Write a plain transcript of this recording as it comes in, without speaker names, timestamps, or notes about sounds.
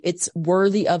It's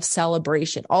worthy of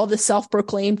celebration. All the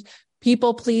self-proclaimed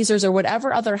people pleasers or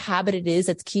whatever other habit it is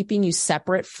that's keeping you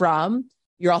separate from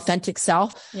your authentic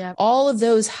self. Yep. All of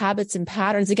those habits and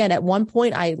patterns, again, at one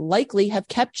point, I likely have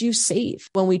kept you safe.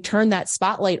 When we turn that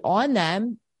spotlight on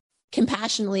them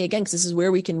compassionately, again, because this is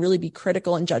where we can really be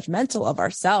critical and judgmental of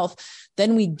ourselves,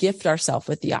 then we gift ourselves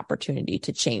with the opportunity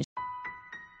to change.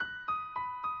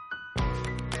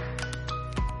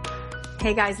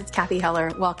 Hey guys, it's Cathy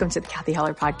Heller. Welcome to the Cathy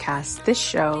Heller podcast. This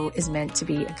show is meant to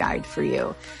be a guide for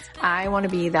you. I want to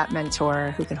be that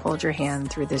mentor who can hold your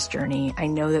hand through this journey. I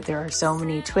know that there are so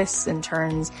many twists and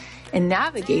turns in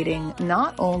navigating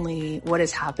not only what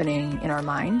is happening in our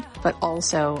mind, but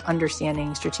also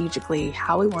understanding strategically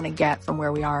how we want to get from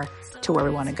where we are to where we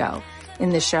want to go. In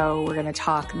the show, we're going to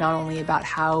talk not only about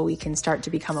how we can start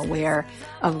to become aware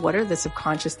of what are the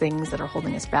subconscious things that are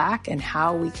holding us back and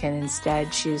how we can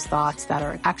instead choose thoughts that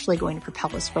are actually going to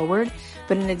propel us forward.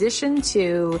 But in addition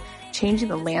to changing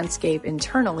the landscape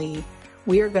internally,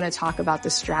 we are going to talk about the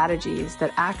strategies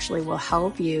that actually will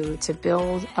help you to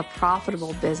build a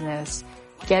profitable business,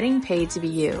 getting paid to be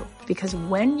you. Because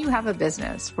when you have a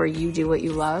business where you do what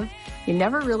you love, you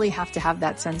never really have to have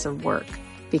that sense of work,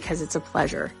 because it's a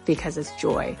pleasure, because it's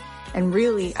joy. And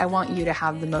really, I want you to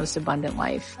have the most abundant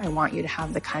life. I want you to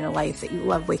have the kind of life that you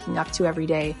love waking up to every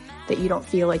day, that you don't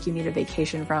feel like you need a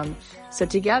vacation from. So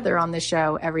together on this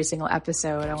show, every single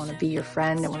episode, I want to be your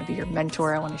friend. I want to be your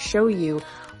mentor. I want to show you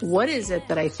what is it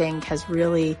that I think has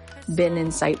really been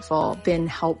insightful, been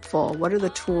helpful? What are the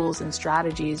tools and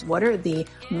strategies? What are the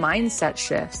mindset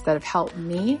shifts that have helped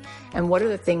me? And what are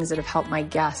the things that have helped my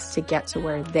guests to get to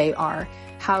where they are?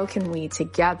 How can we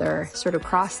together sort of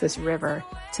cross this river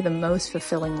to the most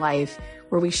fulfilling life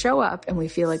where we show up and we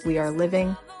feel like we are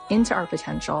living into our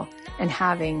potential and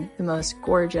having the most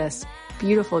gorgeous,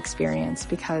 beautiful experience?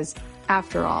 Because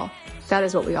after all, that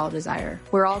is what we all desire.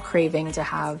 We're all craving to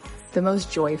have the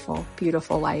most joyful,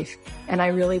 beautiful life. And I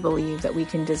really believe that we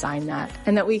can design that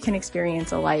and that we can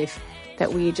experience a life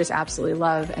that we just absolutely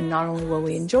love. And not only will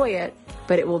we enjoy it,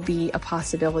 but it will be a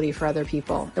possibility for other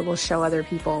people. It will show other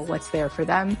people what's there for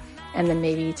them. And then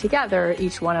maybe together,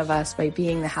 each one of us, by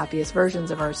being the happiest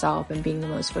versions of ourselves and being the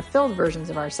most fulfilled versions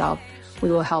of ourselves, we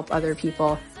will help other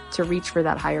people to reach for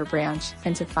that higher branch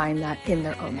and to find that in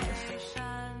their own life.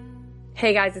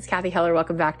 Hey guys, it's Cathy Heller.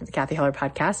 Welcome back to the Cathy Heller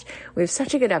podcast. We have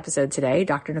such a good episode today.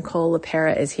 Dr. Nicole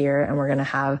LePera is here and we're going to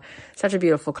have such a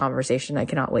beautiful conversation. I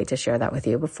cannot wait to share that with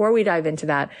you. Before we dive into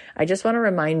that, I just want to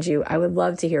remind you, I would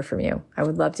love to hear from you. I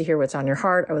would love to hear what's on your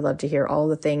heart. I would love to hear all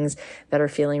the things that are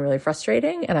feeling really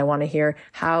frustrating. And I want to hear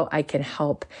how I can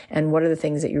help and what are the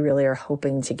things that you really are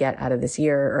hoping to get out of this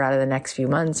year or out of the next few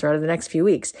months or out of the next few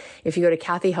weeks. If you go to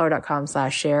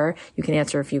cathyheller.com/share, you can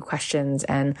answer a few questions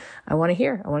and I want to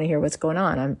hear what's going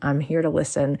on. I'm here to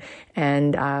listen,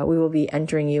 and we will be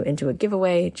entering you into a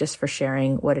giveaway just for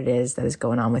sharing what it is that is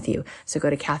going on with you. So go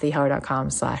to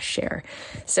cathyheller.com/share.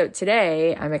 So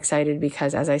today I'm excited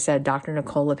because, as I said, Dr.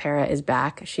 Nicole LePera is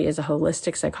back. She is a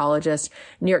holistic psychologist,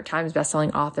 New York Times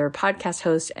bestselling author, podcast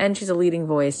host, and she's a leading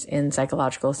voice in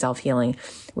psychological self-healing.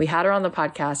 We had her on the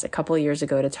podcast a couple of years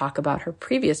ago to talk about her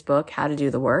previous book, How to Do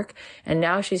the Work. And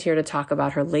now she's here to talk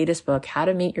about her latest book, How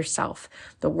to Meet Yourself,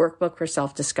 the workbook for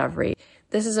self-discovery.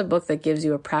 This is a book that gives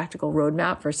you a practical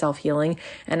roadmap for self-healing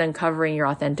and uncovering your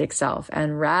authentic self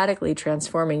and radically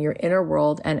transforming your inner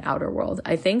world and outer world.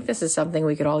 I think this is something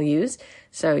we could all use,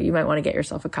 so you might want to get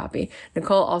yourself a copy.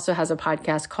 Nicole also has a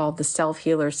podcast called The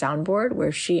Self-Healer Soundboard,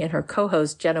 where she and her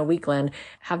co-host Jenna Weekland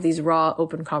have these raw,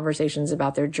 open conversations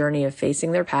about their journey of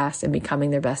facing their past and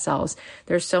becoming their best selves.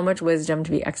 There's so much wisdom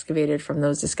to be excavated from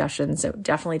those discussions, so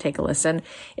definitely take a listen.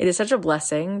 It is such a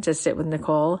blessing to sit with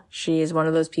Nicole. She is one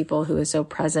of those people who is so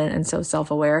present and so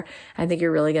self-aware. I think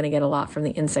you're really going to get a lot from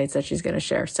the insights that she's going to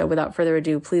share. So without further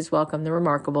ado, please welcome the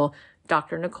remarkable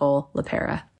Dr. Nicole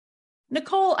LePera.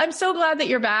 Nicole, I'm so glad that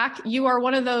you're back. You are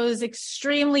one of those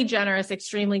extremely generous,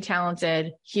 extremely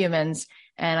talented humans.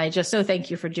 And I just so thank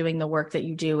you for doing the work that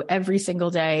you do every single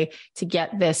day to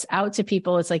get this out to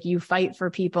people. It's like you fight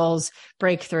for people's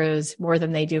breakthroughs more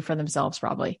than they do for themselves,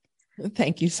 probably.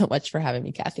 Thank you so much for having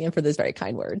me, Cathy, and for those very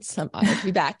kind words. I'm honored to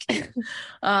be back.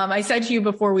 I said to you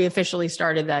before we officially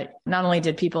started that not only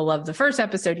did people love the first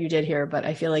episode you did here, but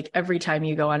I feel like every time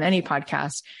you go on any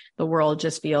podcast, the world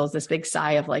just feels this big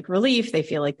sigh of like relief. They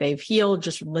feel like they've healed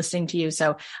just from listening to you.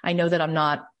 So I know that I'm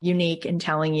not unique in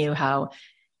telling you how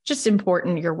just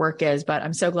important your work is, but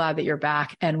I'm so glad that you're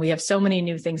back and we have so many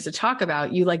new things to talk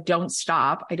about. You like don't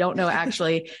stop. I don't know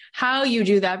actually how you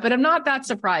do that, but I'm not that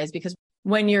surprised because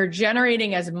when you're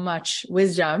generating as much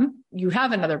wisdom, you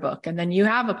have another book and then you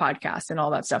have a podcast and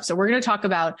all that stuff. So we're going to talk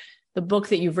about the book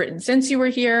that you've written since you were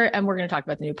here, and we're going to talk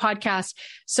about the new podcast.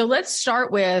 So let's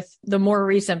start with the more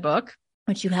recent book,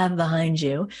 which you have behind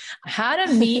you, How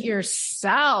to Meet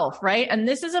Yourself, right? And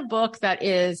this is a book that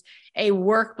is a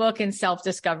workbook in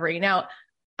self-discovery. Now,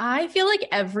 I feel like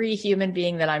every human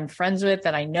being that I'm friends with,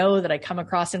 that I know, that I come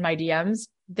across in my DMs,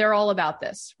 they're all about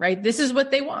this, right? This is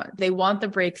what they want. They want the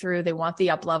breakthrough. They want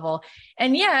the up level.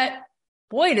 And yet,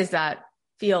 boy, does that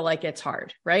feel like it's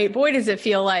hard, right? Boy, does it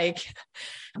feel like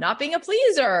not being a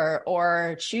pleaser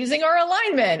or choosing our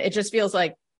alignment. It just feels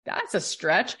like that's a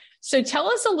stretch. So tell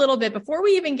us a little bit before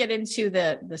we even get into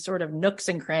the sort of nooks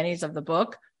and crannies of the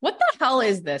book. What the hell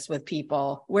is this with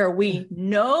people where we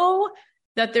know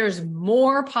that there's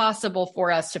more possible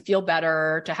for us to feel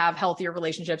better, to have healthier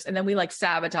relationships, and then we like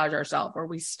sabotage ourselves, or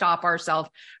we stop ourselves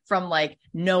from like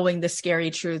knowing the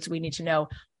scary truths we need to know?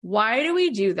 Why do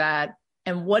we do that?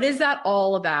 And what is that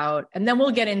all about? And then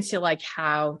we'll get into like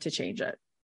how to change it.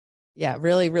 Yeah,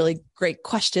 really, really great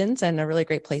questions and a really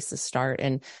great place to start.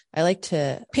 And I like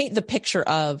to paint the picture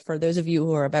of, for those of you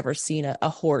who have ever seen a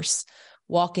horse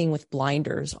walking with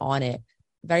blinders on it,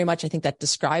 very much, I think that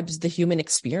describes the human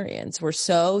experience. We're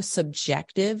so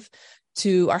subjective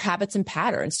to our habits and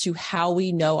patterns, to how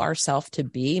we know ourselves to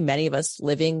be, many of us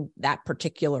living that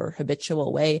particular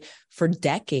habitual way for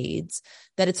decades,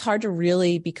 that it's hard to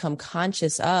really become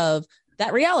conscious of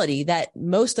that reality, that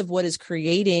most of what is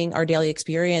creating our daily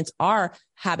experience are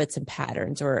habits and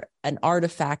patterns, or an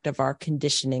artifact of our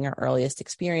conditioning, our earliest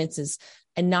experiences,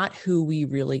 and not who we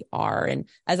really are. And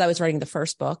as I was writing the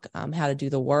first book, How to Do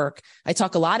the Work, I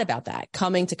talk a lot about that,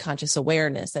 coming to conscious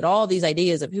awareness, that all these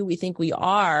ideas of who we think we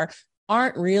are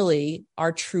aren't really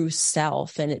our true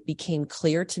self. And it became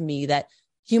clear to me that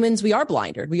humans, we are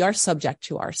blinded. We are subject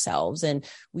to ourselves, and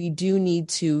we do need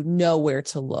to know where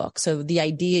to look. So the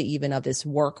idea even of this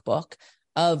workbook,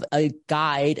 of a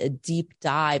guide, a deep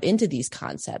dive into these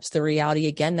concepts, the reality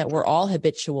again that we're all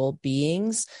habitual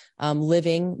beings,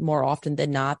 living more often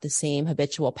than not the same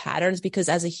habitual patterns, because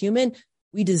as a human,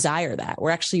 we desire that.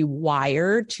 We're actually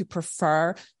wired to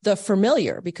prefer the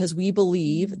familiar because we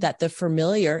believe that the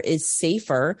familiar is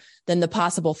safer than the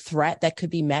possible threat that could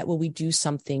be met when we do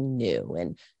something new.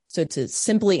 And so to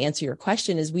simply answer your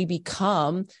question is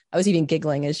I was even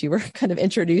giggling as you were kind of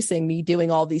introducing me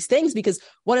doing all these things, because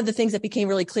one of the things that became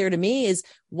really clear to me is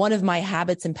one of my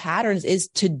habits and patterns is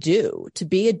to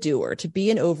be a doer, to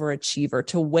be an overachiever,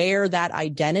 to wear that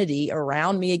identity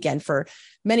around me, again, for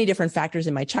many different factors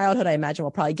in my childhood. I imagine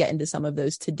we'll probably get into some of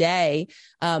those today.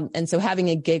 And so having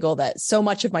a giggle that so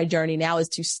much of my journey now is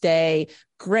to stay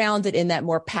grounded in that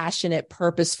more passionate,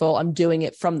 purposeful, I'm doing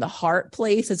it from the heart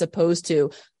place, as opposed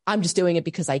to I'm just doing it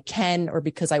because I can, or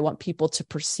because I want people to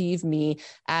perceive me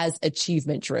as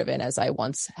achievement driven, as I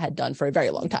once had done for a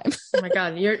very long time. Oh my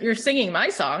God, you're singing my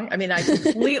song. I mean, I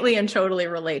completely and totally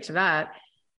relate to that.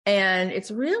 And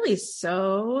it's really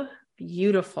so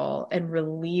beautiful and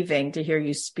relieving to hear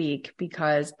you speak,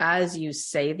 because as you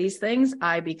say these things,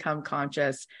 I become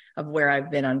conscious of where I've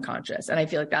been unconscious. And I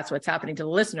feel like that's what's happening to the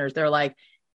listeners. They're like,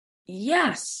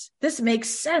 yes, this makes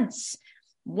sense.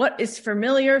 What is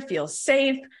familiar feels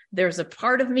safe. There's a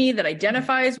part of me that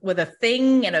identifies with a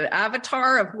thing and an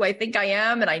avatar of who I think I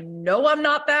am. And I know I'm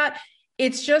not that.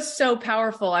 It's just so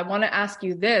powerful. I want to ask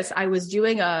you this. I was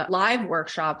doing a live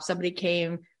workshop. Somebody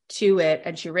came to it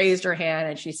and she raised her hand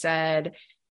and she said,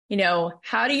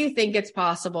 how do you think it's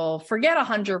possible? Forget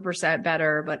 100%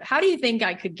 better, but how do you think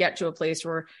I could get to a place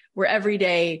where every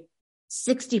day,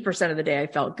 60% of the day, I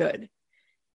felt good?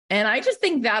 And I just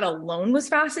think that alone was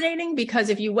fascinating, because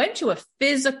if you went to a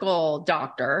physical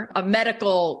doctor, a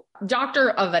medical doctor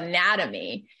of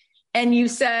anatomy, and you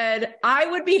said, I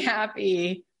would be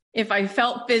happy if I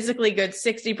felt physically good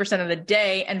 60% of the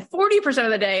day, and 40%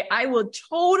 of the day, I would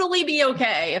totally be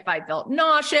okay if I felt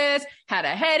nauseous, had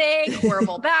a headache,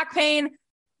 horrible back pain.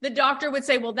 The doctor would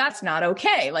say, well, that's not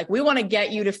okay. Like, we want to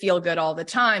get you to feel good all the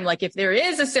time. Like, if there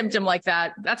is a symptom like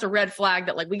that, that's a red flag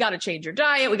that, like, we got to change your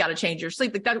diet. We got to change your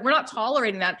sleep. Like, that, we're not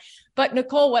tolerating that. But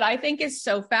Nicole, what I think is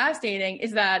so fascinating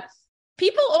is that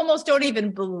people almost don't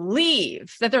even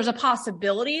believe that there's a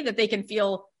possibility that they can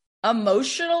feel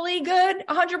emotionally good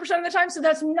 100% of the time. So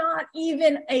that's not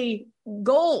even a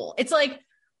goal. It's like,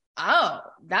 oh,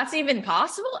 that's even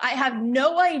possible? I have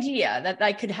no idea that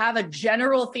I could have a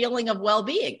general feeling of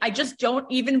well-being. I just don't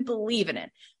even believe in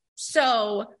it.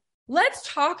 So let's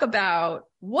talk about,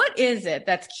 what is it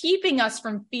that's keeping us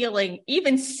from feeling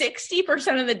even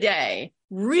 60% of the day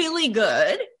really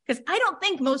good? Because I don't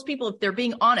think most people, if they're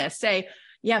being honest, say,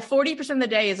 yeah, 40% of the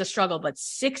day is a struggle, but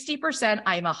 60%,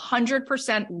 I'm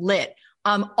 100% lit.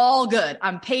 I'm all good.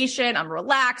 I'm patient. I'm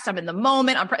relaxed. I'm in the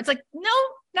moment. It's like, no,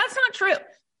 that's not true.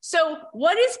 So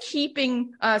what is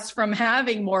keeping us from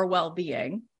having more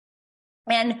well-being?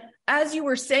 And as you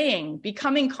were saying,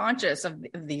 becoming conscious of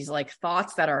these like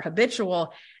thoughts that are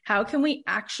habitual, how can we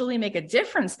actually make a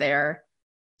difference there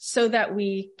so that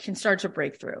we can start to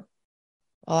break through?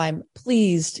 Well, I'm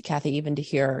pleased, Kathy, even to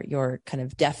hear your kind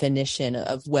of definition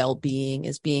of well-being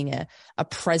as being a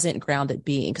present, grounded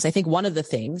being. Because I think one of the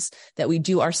things that we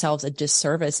do ourselves a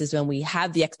disservice is when we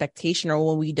have the expectation or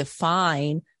when we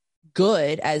define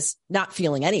good as not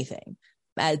feeling anything,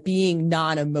 as being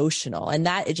non-emotional. And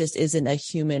that it just isn't a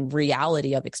human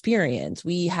reality of experience.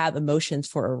 We have emotions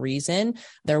for a reason.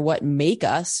 They're what make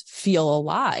us feel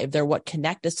alive. They're what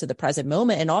connect us to the present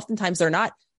moment. And oftentimes they're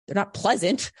not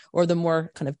pleasant or the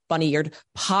more kind of bunny-eared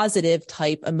positive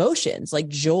type emotions like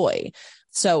joy.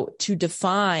 So to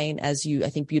define, as you, I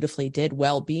think beautifully did,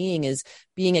 well-being is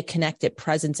being a connected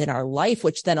presence in our life,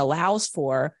 which then allows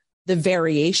for the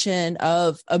variation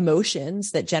of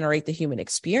emotions that generate the human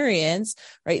experience,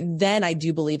 right? Then I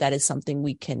do believe that is something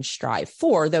we can strive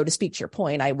for. Though to speak to your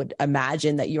point, I would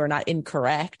imagine that you are not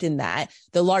incorrect in that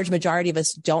the large majority of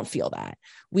us don't feel that.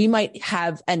 We might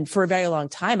have, and for a very long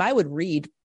time, I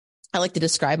like to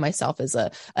describe myself as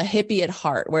a hippie at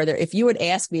heart, where if you would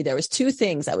ask me, there was two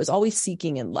things I was always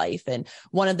seeking in life. And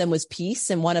one of them was peace.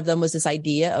 And one of them was this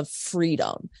idea of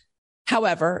freedom.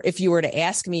 However, if you were to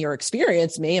ask me or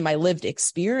experience me in my lived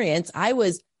experience, I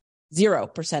was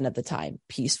 0% of the time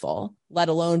peaceful, let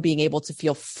alone being able to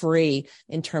feel free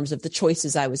in terms of the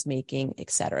choices I was making, et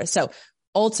cetera. So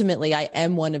ultimately, I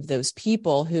am one of those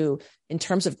people who, in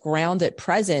terms of grounded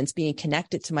presence, being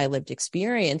connected to my lived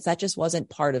experience, that just wasn't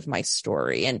part of my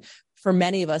story. And for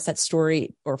many of us, that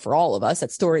story, or for all of us,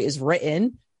 that story is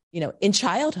written, in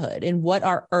childhood, and what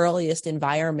our earliest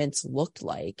environments looked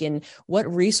like and what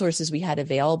resources we had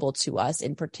available to us.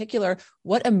 In particular,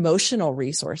 what emotional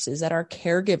resources that our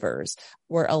caregivers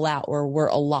were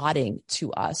allotting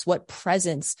to us, what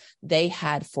presence they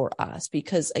had for us.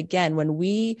 Because again, when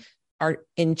we are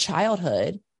in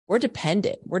childhood, we're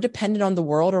dependent. We're dependent on the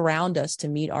world around us to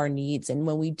meet our needs. And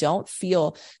when we don't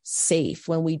feel safe,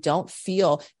 when we don't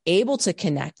feel able to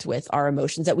connect with our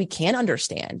emotions that we can't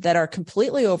understand, that are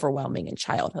completely overwhelming in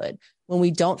childhood, when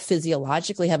we don't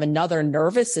physiologically have another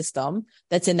nervous system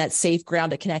that's in that safe,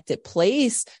 grounded, connected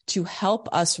place to help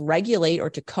us regulate or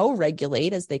to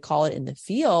co-regulate, as they call it in the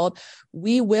field,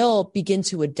 we will begin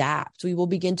to adapt. We will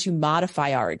begin to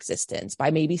modify our existence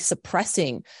by maybe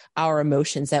suppressing our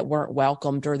emotions that weren't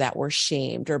welcomed or that were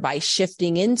shamed, or by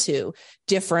shifting into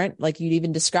different, like you'd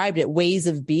even described it, ways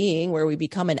of being where we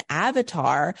become an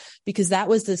avatar, because that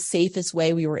was the safest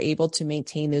way we were able to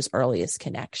maintain those earliest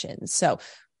connections. So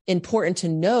important to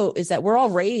note is that we're all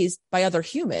raised by other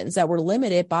humans, that were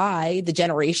limited by the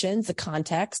generations, the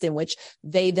context in which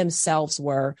they themselves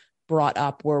were brought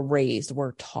up, were raised,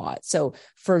 were taught. So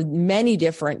for many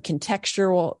different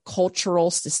contextual, cultural,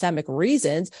 systemic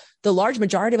reasons, the large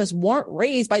majority of us weren't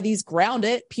raised by these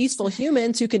grounded, peaceful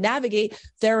humans who can navigate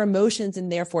their emotions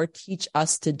and therefore teach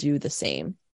us to do the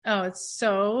same. Oh, it's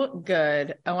so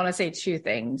good. I want to say two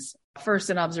things. First,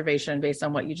 an observation based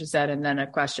on what you just said, and then a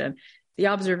question. The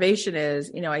observation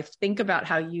is, I think about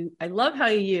I love how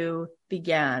you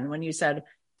began when you said,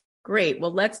 great,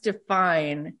 well, let's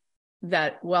define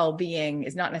that well-being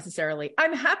is not necessarily,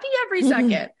 I'm happy every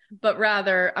second, but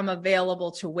rather I'm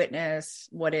available to witness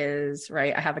what is,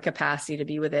 right? I have a capacity to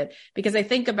be with it. Because I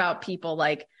think about people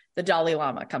like the Dalai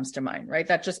Lama comes to mind, right?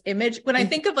 That just image, when I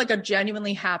think of like a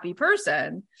genuinely happy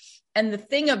person, and the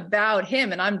thing about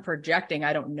him, and I'm projecting,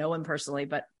 I don't know him personally,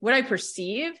 but what I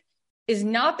perceive is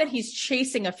not that he's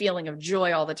chasing a feeling of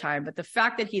joy all the time, but the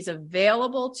fact that he's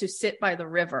available to sit by the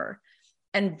river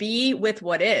and be with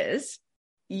what is.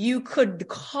 You could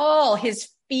call his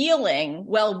feeling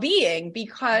well-being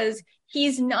because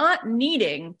he's not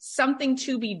needing something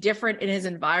to be different in his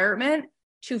environment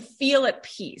to feel at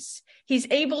peace. He's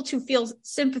able to feel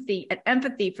sympathy and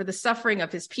empathy for the suffering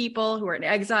of his people who are in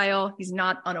exile. He's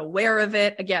not unaware of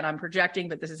it. Again, I'm projecting,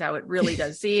 but this is how it really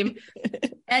does seem.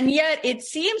 And yet it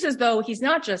seems as though he's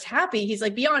not just happy, he's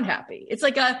like beyond happy.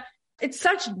 It's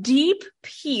such deep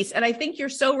peace. And I think you're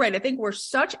so right. I think we're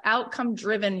such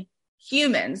outcome-driven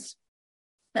humans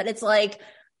that it's like,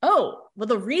 oh, well,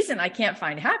 the reason I can't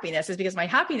find happiness is because my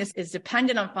happiness is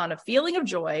dependent upon a feeling of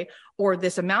joy or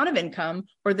this amount of income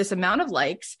or this amount of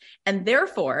likes. And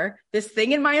therefore, this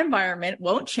thing in my environment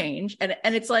won't change. And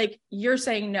it's like, you're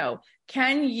saying, no,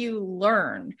 can you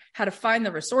learn how to find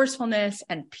the resourcefulness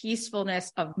and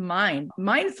peacefulness of mind,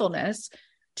 mindfulness,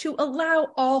 to allow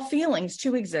all feelings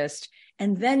to exist?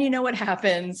 And then you know what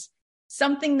happens?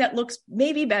 Something that looks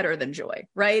maybe better than joy,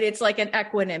 right? It's like an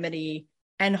equanimity.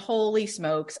 And holy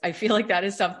smokes, I feel like that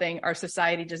is something our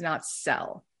society does not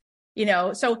sell.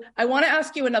 So I want to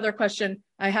ask you another question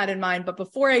I had in mind, but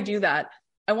before I do that,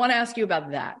 I want to ask you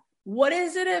about that. What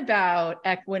is it about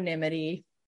equanimity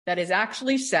that is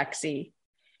actually sexy?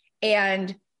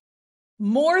 And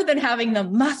more than having the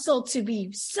muscle to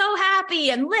be so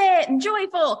happy and lit and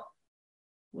joyful,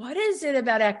 what is it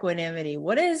about equanimity?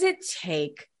 What does it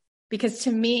take? Because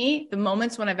to me, the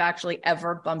moments when I've actually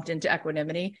ever bumped into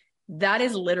equanimity, that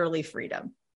is literally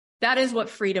freedom. That is what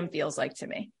freedom feels like to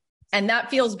me. And that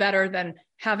feels better than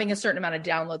having a certain amount of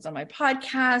downloads on my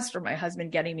podcast or my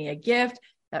husband getting me a gift.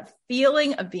 That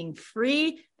feeling of being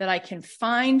free, that I can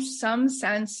find some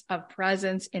sense of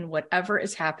presence in whatever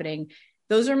is happening.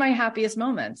 Those are my happiest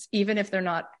moments, even if they're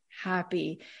not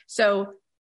happy. So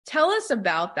tell us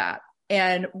about that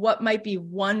and what might be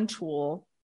one tool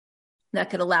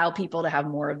that could allow people to have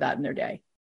more of that in their day.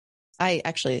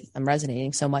 I'm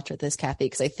resonating so much with this, Kathy,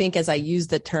 because I think as I use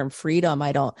the term freedom,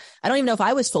 I don't even know if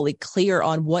I was fully clear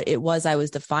on what it was I was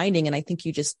defining. And I think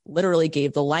you just literally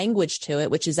gave the language to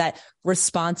it, which is that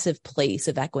responsive place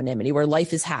of equanimity where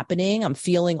life is happening. I'm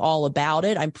feeling all about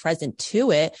it. I'm present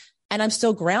to it and I'm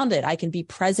still grounded. I can be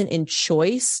present in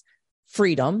choice,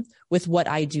 freedom with what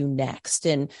I do next.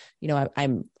 And,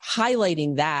 I'm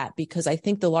highlighting that because I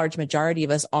think the large majority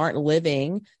of us aren't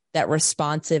living that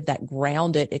responsive, that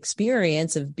grounded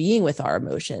experience of being with our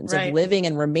emotions, right, of living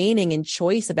and remaining in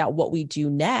choice about what we do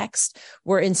next.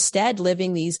 We're instead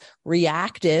living these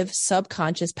reactive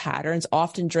subconscious patterns,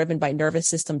 often driven by nervous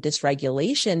system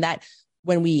dysregulation that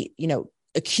when we,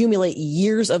 accumulate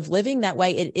years of living that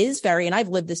way, it is and I've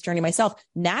lived this journey myself,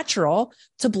 natural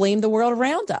to blame the world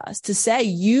around us, to say,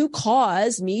 you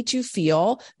caused me to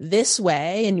feel this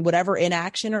way and whatever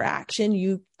inaction or action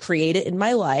you created in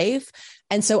my life.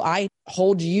 And so I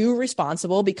hold you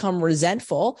responsible, become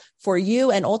resentful for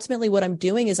you. And ultimately what I'm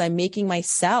doing is I'm making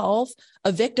myself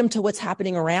a victim to what's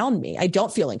happening around me. I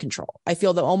don't feel in control. I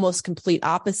feel the almost complete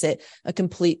opposite, a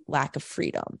complete lack of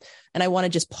freedom. And I want to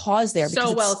just pause there.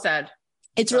 So well said.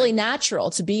 It's really natural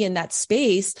to be in that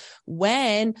space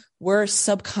when we're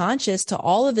subconscious to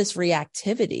all of this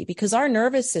reactivity because our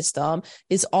nervous system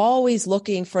is always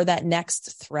looking for that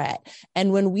next threat.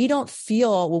 And when we don't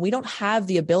have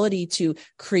the ability to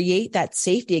create that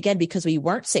safety, again, because we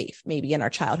weren't safe, maybe in our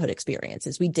childhood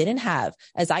experiences, we didn't have,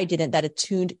 as I didn't, that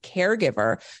attuned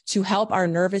caregiver to help our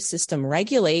nervous system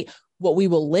regulate what we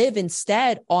will live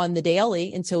instead on the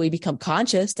daily until we become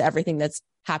conscious to everything that's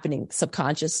happening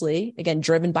subconsciously, again,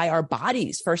 driven by our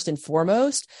bodies first and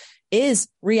foremost, is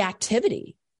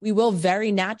reactivity. We will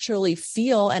very naturally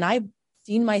feel, and I've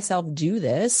seen myself do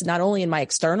this, not only in my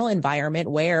external environment,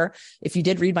 where if you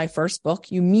did read my first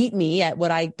book, you meet me at what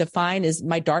I define as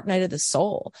my dark night of the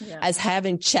soul, as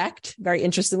having checked, very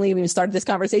interestingly, when we started this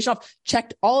conversation off,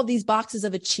 checked all of these boxes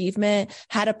of achievement,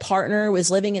 had a partner,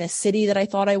 was living in a city that I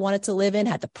thought I wanted to live in,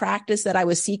 had the practice that I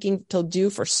was seeking to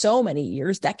do for so many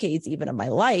years, decades even of my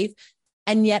life.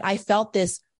 And yet I felt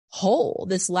this hole,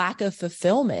 this lack of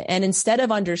fulfillment. And instead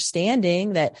of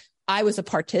understanding that I was a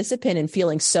participant in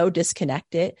feeling so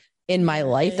disconnected in my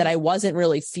life that I wasn't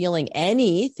really feeling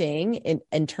anything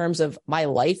in terms of my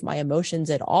life, my emotions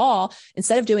at all.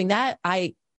 Instead of doing that,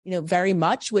 I, very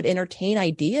much would entertain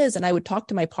ideas. And I would talk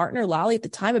to my partner, Lolly, at the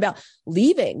time about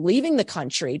leaving the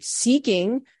country,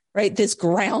 seeking this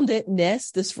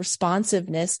groundedness, this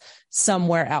responsiveness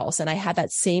somewhere else. And I had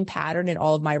that same pattern in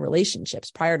all of my relationships.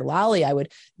 Prior to Lolly, I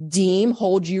would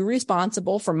hold you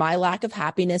responsible for my lack of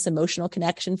happiness, emotional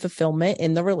connection, fulfillment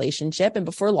in the relationship. And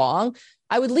before long,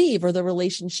 I would leave or the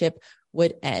relationship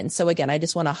would end. So again, I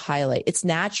just want to highlight it's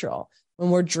natural when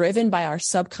we're driven by our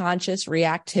subconscious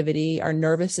reactivity, our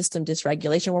nervous system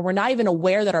dysregulation, where we're not even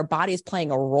aware that our body is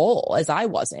playing a role, as I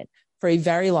wasn't for a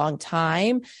very long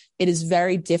time. It is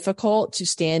very difficult to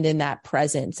stand in that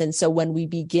presence. And so when we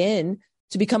begin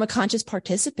to become a conscious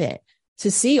participant,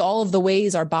 to see all of the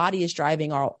ways our body is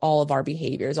driving all of our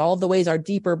behaviors, all of the ways our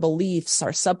deeper beliefs,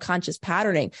 our subconscious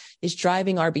patterning is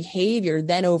driving our behavior,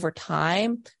 then over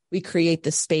time, we create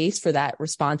the space for that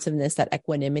responsiveness, that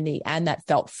equanimity, and that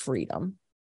felt freedom.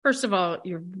 First of all,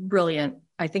 you're brilliant.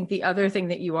 I think the other thing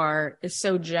that you are is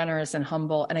so generous and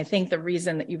humble. And I think the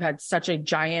reason that you've had such a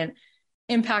giant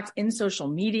impact in social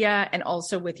media and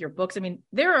also with your books. I mean,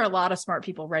 there are a lot of smart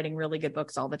people writing really good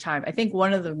books all the time. I think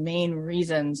one of the main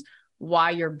reasons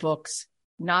why your books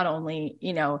not only,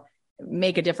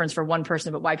 make a difference for one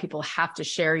person, but why people have to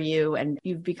share you and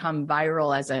you've become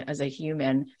viral as a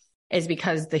human is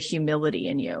because the humility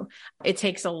in you. It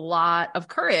takes a lot of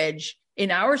courage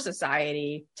in our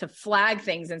society to flag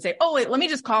things and say, oh, wait, let me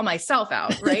just call myself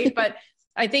out. Right. But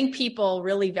I think people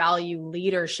really value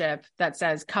leadership that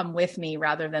says, come with me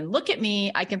rather than look at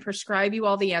me. I can prescribe you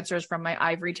all the answers from my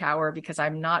ivory tower because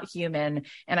I'm not human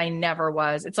and I never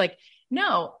was. It's like,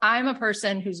 no, I'm a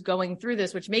person who's going through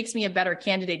this, which makes me a better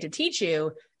candidate to teach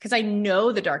you because I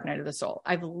know the dark night of the soul.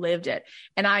 I've lived it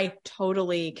and I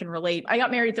totally can relate. I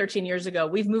got married 13 years ago.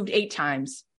 We've moved 8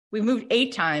 times. We've moved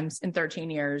 8 times in 13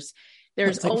 years.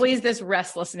 There's always this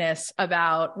restlessness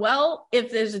about, well,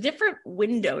 if there's a different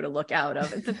window to look out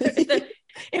of,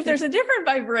 if there's a different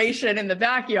vibration in the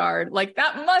backyard, like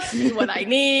that must be what I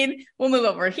need. We'll move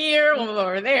over here. We'll move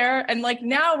over there. And like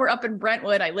now we're up in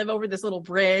Brentwood. I live over this little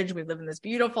bridge. We live in this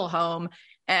beautiful home.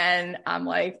 And I'm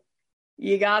like,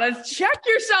 you got to check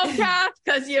yourself, Kath,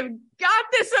 because you've got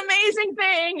this amazing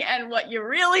thing. And what you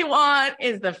really want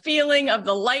is the feeling of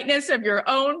the lightness of your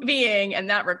own being.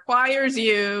 And that requires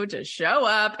you to show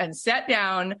up and set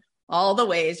down all the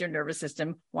ways your nervous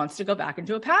system wants to go back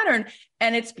into a pattern.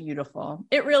 And it's beautiful.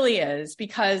 It really is,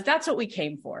 because that's what we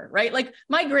came for, right? Like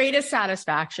my greatest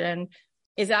satisfaction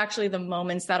is actually the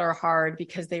moments that are hard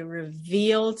because they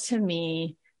reveal to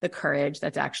me the courage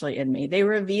that's actually in me. They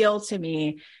reveal to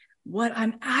me what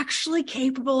I'm actually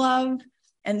capable of.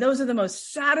 And those are the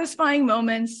most satisfying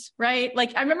moments, right?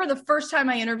 Like I remember the first time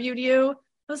I interviewed you,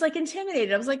 I was like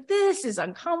intimidated. I was like, this is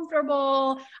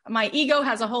uncomfortable. My ego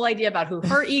has a whole idea about who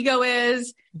her ego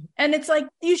is. And it's like,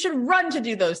 you should run to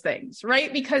do those things,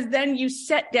 right? Because then you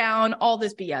set down all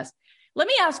this BS. Let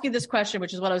me ask you this question,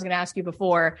 which is what I was going to ask you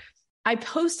before. I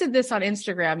posted this on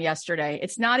Instagram yesterday.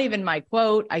 It's not even my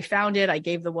quote. I found it. I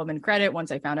gave the woman credit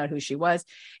once I found out who she was.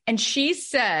 And she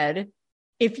said,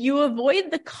 if you avoid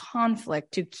the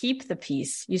conflict to keep the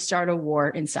peace, you start a war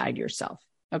inside yourself.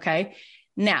 Okay.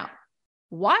 Now,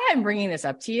 why I'm bringing this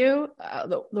up to you,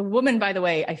 the woman, by the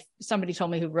way, somebody told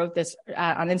me who wrote this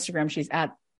on Instagram. She's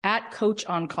at Coach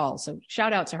on Call. So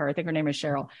shout out to her. I think her name is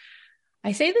Cheryl.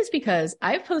 I say this because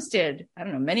I've posted, I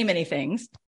don't know, many, many things.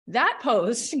 That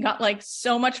post got like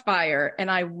so much fire.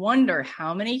 And I wonder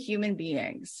how many human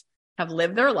beings have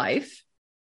lived their life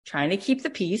trying to keep the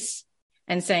peace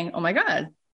and saying, oh my God,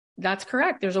 that's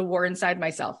correct. There's a war inside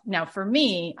myself. Now, for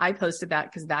me, I posted that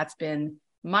because that's been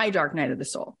my dark night of the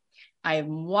soul. I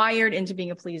am wired into being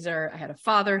a pleaser. I had a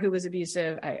father who was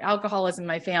abusive. I had alcoholism in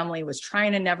my family, was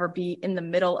trying to never be in the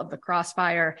middle of the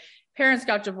crossfire. Parents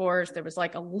got divorced. There was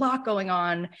like a lot going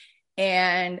on.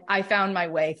 And I found my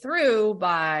way through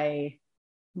by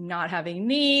not having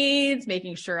needs,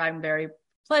 making sure I'm very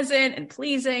pleasant and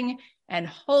pleasing. And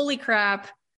holy crap,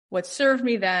 what served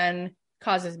me then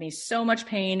causes me so much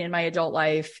pain in my adult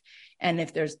life. And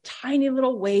if there's tiny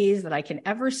little ways that I can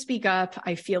ever speak up,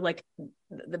 I feel like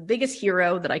the biggest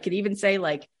hero that I could even say,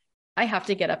 like, I have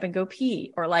to get up and go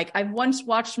pee. Or like, I've once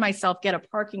watched myself get a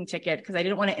parking ticket because I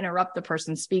didn't want to interrupt the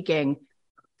person speaking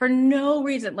for no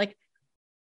reason. Like,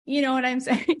 you know what I'm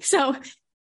saying? So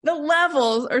the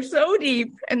levels are so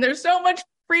deep and there's so much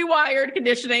pre-wired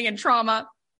conditioning and trauma.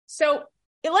 So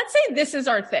let's say this is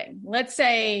our thing. Let's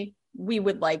say we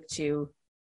would like to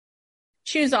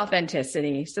choose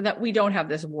authenticity so that we don't have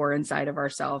this war inside of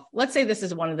ourselves. Let's say this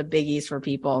is one of the biggies for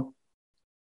people.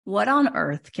 What on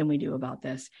earth can we do about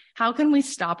this? How can we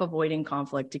stop avoiding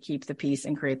conflict to keep the peace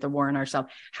and create the war in ourselves?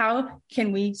 How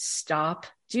can we stop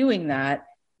doing that?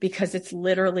 Because it's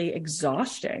literally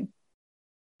exhausting.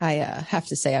 I have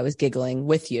to say I was giggling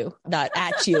with you, not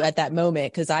at you at that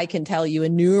moment, because I can tell you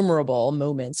innumerable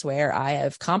moments where I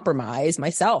have compromised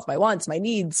myself, my wants, my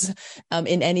needs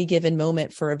in any given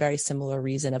moment for a very similar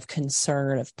reason of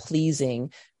concern, of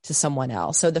pleasing to someone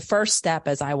else. So the first step,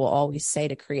 as I will always say,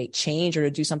 to create change or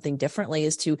to do something differently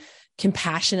is to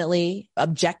compassionately,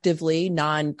 objectively,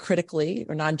 non-critically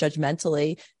or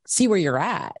non-judgmentally see where you're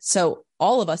at. So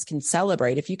all of us can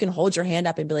celebrate. If you can hold your hand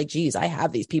up and be like, geez, I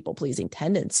have these people pleasing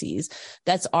tendencies,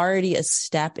 that's already a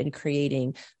step in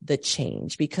creating the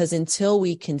change. Because until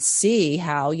we can see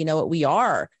how, you know what, we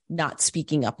are not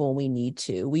speaking up when we need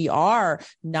to, we are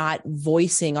not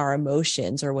voicing our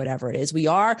emotions or whatever it is, we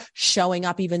are showing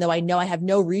up, even though I know I have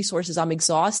no resources, I'm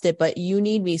exhausted, but you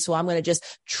need me. So I'm going to just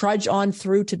trudge on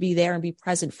through to be there and be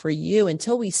present for you.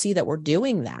 Until we see that we're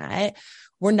doing that,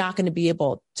 we're not going to be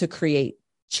able to create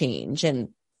change. And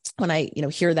when I,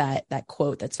 hear that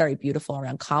quote, that's very beautiful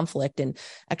around conflict, and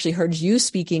actually heard you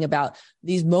speaking about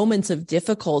these moments of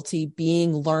difficulty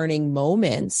being learning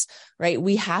moments, right?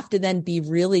 We have to then be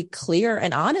really clear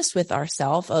and honest with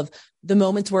ourselves of the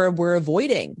moments where we're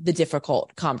avoiding the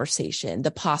difficult conversation,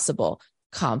 the possible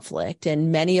conflict.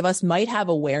 And many of us might have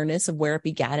awareness of where it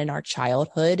began in our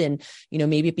childhood. And,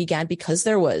 maybe it began because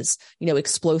there was,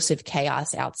 explosive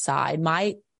chaos outside.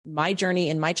 My journey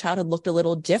in my childhood looked a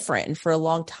little different. And for a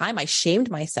long time, I shamed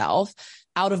myself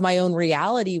out of my own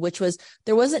reality, which was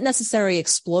there wasn't necessarily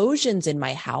explosions in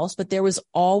my house, but there was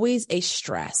always a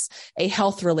stress, a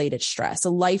health related stress, a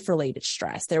life related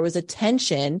stress. There was a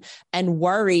tension and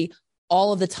worry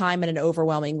all of the time at an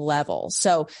overwhelming level.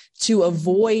 So to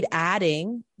avoid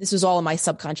adding, this was all in my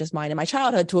subconscious mind in my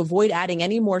childhood, to avoid adding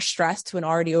any more stress to an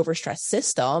already overstressed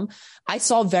system, I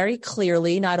saw very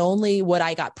clearly not only what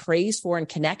I got praised for and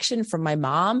connection from my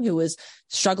mom, who was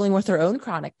struggling with her own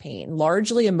chronic pain,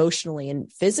 largely emotionally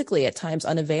and physically at times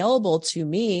unavailable to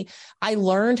me. I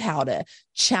learned how to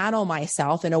channel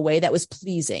myself in a way that was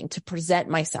pleasing, to present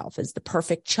myself as the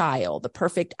perfect child, the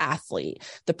perfect athlete,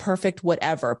 the perfect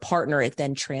whatever partner it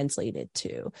then translated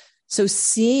to. So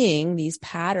seeing these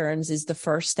patterns is the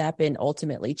first step in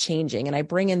ultimately changing. And I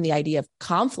bring in the idea of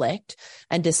conflict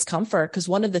and discomfort because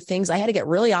one of the things I had to get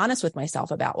really honest with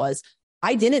myself about was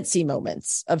I didn't see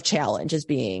moments of challenge as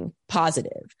being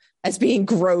positive, as being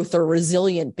growth or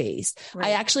resilient based. Right.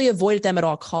 I actually avoided them at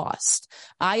all costs.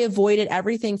 I avoided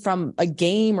everything from a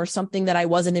game or something that I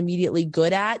wasn't immediately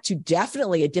good at to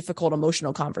definitely a difficult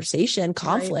emotional conversation,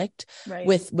 conflict right.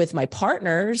 with my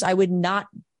partners. I would not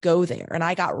go there. And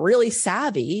I got really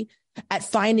savvy at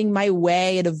finding my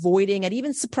way, at avoiding, at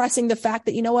even suppressing the fact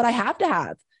that, you know what,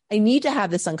 I need to have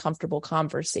this uncomfortable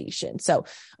conversation. So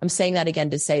I'm saying that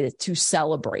again to say that to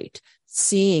celebrate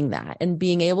seeing that and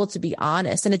being able to be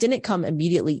honest. And it didn't come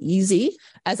immediately easy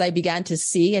as I began to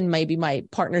see, and maybe my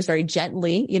partners very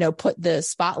gently, put the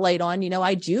spotlight on,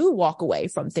 I do walk away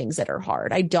from things that are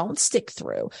hard. I don't stick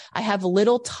through. I have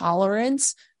little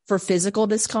tolerance for physical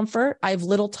discomfort. I have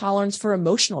little tolerance for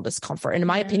emotional discomfort. And in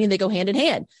my opinion, they go hand in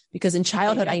hand because in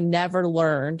childhood, I never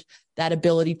learned that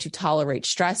ability to tolerate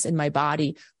stress in my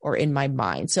body or in my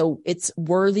mind. So it's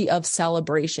worthy of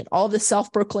celebration. All the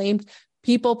self-proclaimed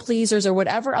people pleasers or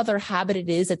whatever other habit it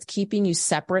is that's keeping you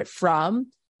separate from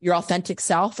your authentic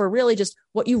self, or really just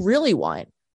what you really want,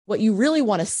 what you really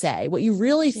want to say, what you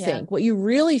really think, what you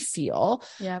really feel,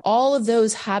 all of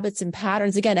those habits and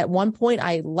patterns. Again, at one point,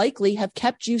 I likely have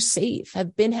kept you safe,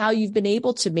 have been how you've been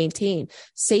able to maintain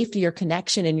safety or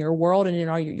connection in your world and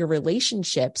in your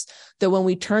relationships. Though when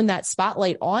we turn that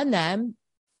spotlight on them,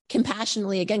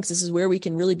 compassionately, again, because this is where we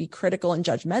can really be critical and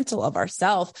judgmental of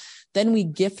ourselves, then we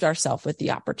gift ourselves with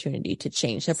the opportunity to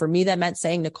change. So for me, that meant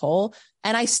saying, Nicole,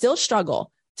 and I still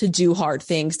struggle to do hard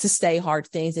things, to stay hard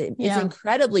things. It's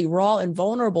incredibly raw and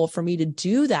vulnerable for me to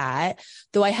do that,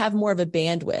 though I have more of a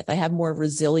bandwidth. I have more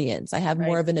resilience. I have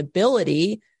more of an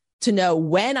ability to know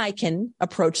when I can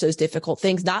approach those difficult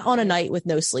things, not on a night with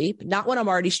no sleep, not when I'm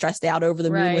already stressed out over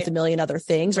the moon with a million other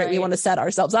things, right? We want to set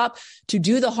ourselves up to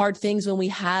do the hard things when we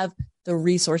have the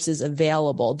resources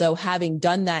available. Though having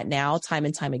done that now time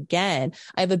and time again,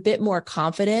 I have a bit more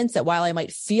confidence that while I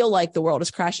might feel like the world is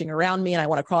crashing around me and I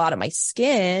want to crawl out of my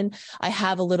skin, I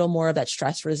have a little more of that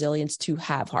stress resilience to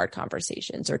have hard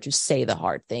conversations or to say the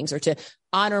hard things or to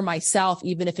honor myself,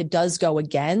 even if it does go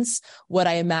against what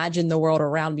I imagine the world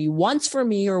around me wants for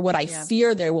me or what I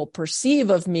fear they will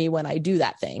perceive of me when I do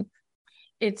that thing.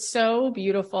 It's so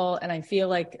beautiful. And I feel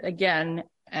like, again,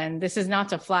 and this is not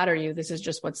to flatter you, this is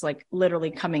just what's like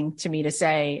literally coming to me to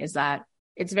say, is that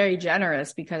it's very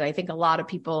generous, because I think a lot of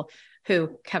people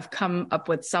who have come up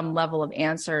with some level of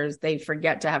answers, they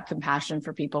forget to have compassion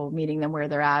for people, meeting them where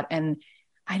they're at. And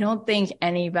I don't think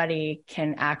anybody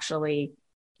can actually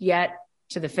get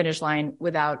to the finish line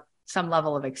without some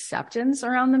level of acceptance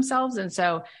around themselves. And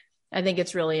so I think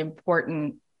it's really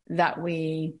important that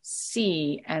we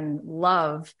see and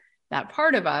love that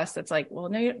part of us that's like, well,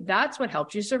 no, that's what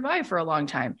helped you survive for a long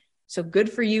time. So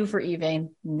good for you for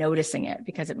even noticing it,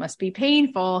 because it must be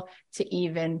painful to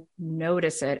even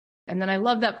notice it. And then I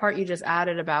love that part you just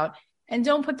added about, and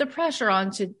don't put the pressure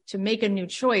on to make a new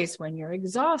choice when you're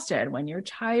exhausted, when you're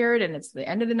tired and it's the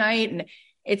end of the night. And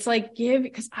it's like,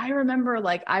 because I remember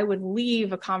like I would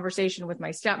leave a conversation with my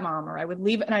stepmom, or I would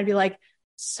leave it and I'd be like,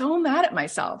 so mad at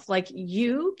myself. Like,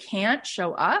 you can't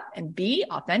show up and be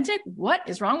authentic. What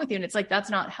is wrong with you? And it's like,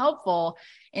 that's not helpful.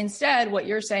 Instead, what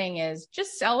you're saying is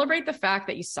just celebrate the fact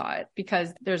that you saw it,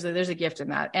 because there's a gift in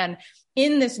that. And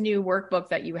in this new workbook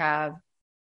that you have,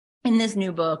 in this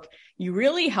new book, you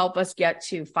really help us get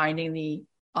to finding the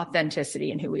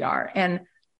authenticity in who we are. And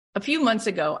a few months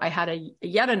ago, I had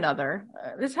yet another,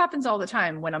 this happens all the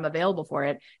time when I'm available for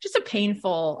it, just a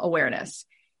painful awareness.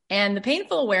 And the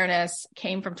painful awareness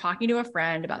came from talking to a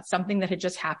friend about something that had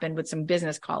just happened with some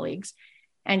business colleagues.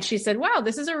 And she said, wow,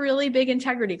 this is a really big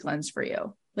integrity cleanse for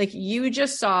you. Like, you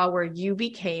just saw where you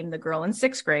became the girl in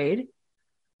 6th grade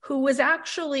who was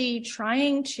actually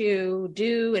trying to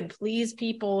do and please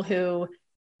people who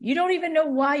you don't even know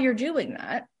why you're doing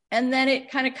that. And then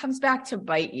it kind of comes back to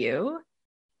bite you.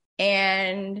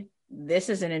 And this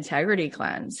is an integrity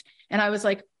cleanse. And I was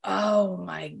like, oh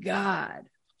my God,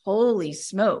 holy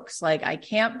smokes. Like, I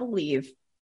can't believe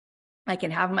I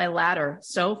can have my ladder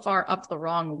so far up the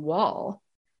wrong wall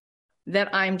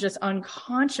that I'm just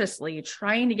unconsciously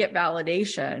trying to get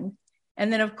validation.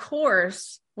 And then of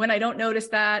course, when I don't notice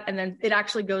that, and then it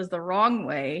actually goes the wrong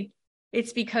way,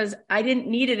 it's because I didn't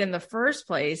need it in the first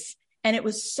place. And it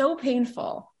was so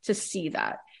painful to see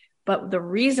that. But the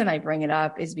reason I bring it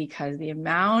up is because the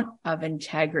amount of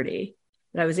integrity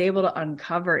that I was able to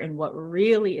uncover in what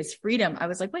really is freedom, I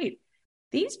was like, wait,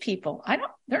 these people,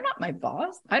 they're not my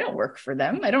boss. I don't work for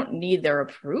them. I don't need their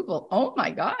approval. Oh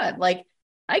my God. Like,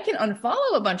 I can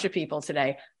unfollow a bunch of people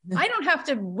today. I don't have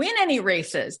to win any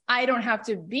races. I don't have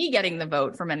to be getting the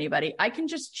vote from anybody. I can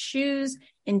just choose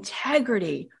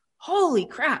integrity. Holy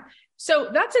crap. So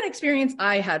that's an experience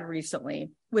I had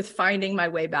recently with finding my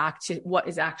way back to what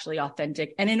is actually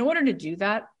authentic. And in order to do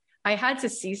that, I had to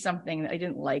see something that I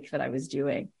didn't like that I was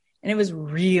doing. And it was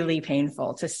really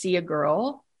painful to see a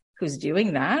girl who's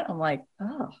doing that. I'm like,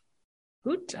 oh,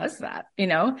 who does that? You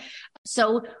know?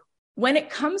 So when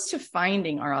it comes to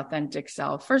finding our authentic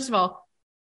self, first of all,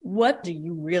 what do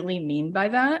you really mean by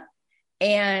that?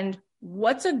 And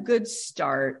what's a good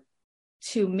start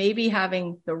to maybe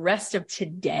having the rest of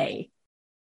today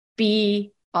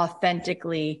be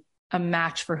authentically a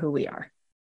match for who we are?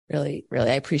 Really, really,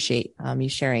 I appreciate you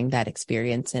sharing that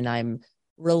experience. And I'm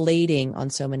relating on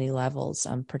so many levels,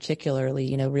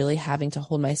 particularly, really having to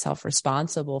hold myself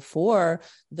responsible for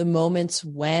the moments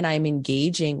when I'm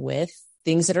engaging with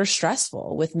things that are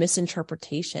stressful, with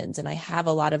misinterpretations. And I have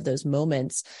a lot of those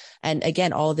moments. And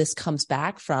again, all of this comes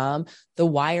back from the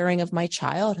wiring of my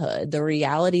childhood, the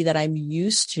reality that I'm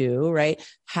used to, right?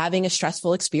 Having a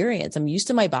stressful experience. I'm used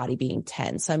to my body being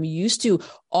tense. I'm used to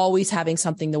always having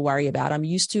something to worry about. I'm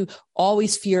used to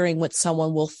always fearing what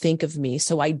someone will think of me.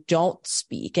 So I don't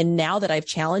speak. And now that I've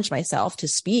challenged myself to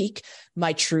speak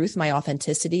my truth, my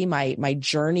authenticity, my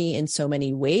journey in so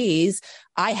many ways,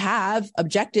 I have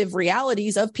objective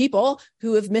realities of people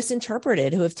who have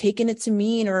misinterpreted, who have taken it to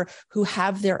mean, or who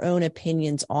have their own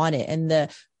opinions on it. And the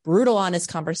brutal, honest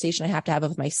conversation I have to have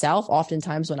with myself,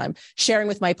 oftentimes when I'm sharing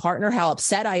with my partner how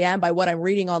upset I am by what I'm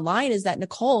reading online, is that,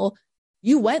 Nicole,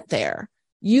 you went there.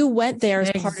 You went there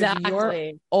as part of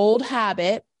your old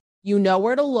habit. You know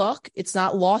where to look. It's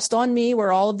not lost on me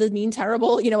where all of the mean,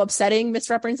 terrible, upsetting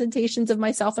misrepresentations of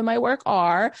myself and my work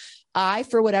are. I,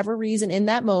 for whatever reason in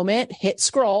that moment, hit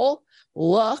scroll,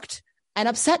 looked, and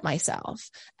upset myself.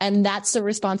 And that's the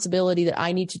responsibility that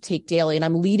I need to take daily. And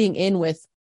I'm leading in with,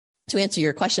 to answer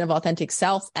your question of authentic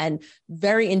self, and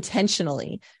very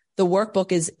intentionally, the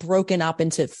workbook is broken up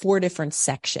into 4 different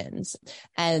sections.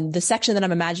 And the section that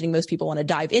I'm imagining most people want to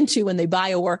dive into when they buy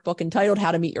a workbook entitled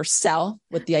How to Meet Yourself,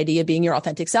 with the idea of being your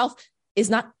authentic self, is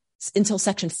not until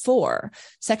section 4.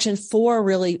 Section 4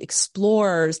 really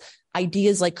explores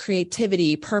ideas like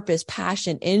creativity, purpose,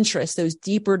 passion, interest, those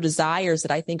deeper desires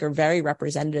that I think are very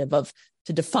representative of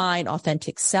to define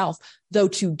authentic self. Though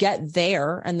to get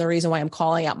there, and the reason why I'm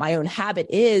calling out my own habit,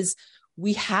 is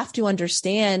we have to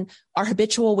understand our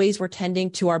habitual ways we're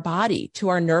tending to our body, to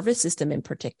our nervous system in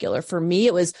particular. For me,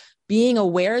 it was being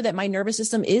aware that my nervous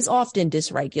system is often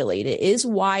dysregulated, is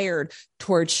wired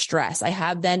towards stress. I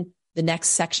have then the next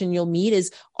section you'll meet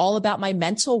is all about my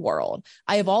mental world.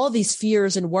 I have all of these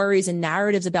fears and worries and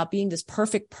narratives about being this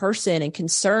perfect person and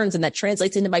concerns, and that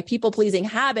translates into my people-pleasing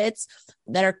habits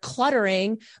that are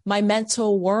cluttering my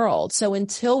mental world. So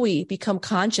until we become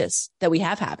conscious that we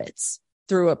have habits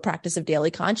through a practice of daily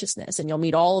consciousness, and you'll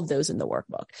meet all of those in the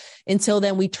workbook, until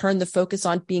then we turn the focus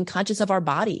on being conscious of our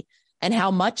body and how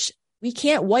much we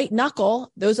can't white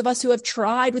knuckle, those of us who have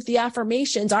tried with the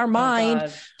affirmations, our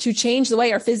mind to change the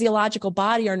way our physiological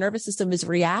body, our nervous system is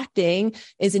reacting,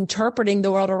 is interpreting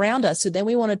the world around us. So then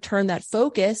we want to turn that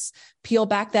focus, peel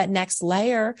back that next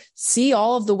layer, see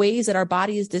all of the ways that our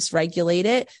body is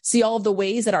dysregulated, see all of the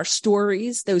ways that our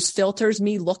stories, those filters,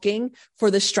 me looking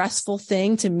for the stressful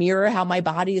thing to mirror how my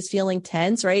body is feeling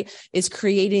tense, right, is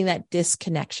creating that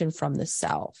disconnection from the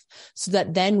self, so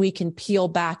that then we can peel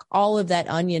back all of that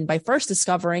onion by first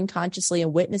discovering consciously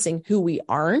and witnessing who we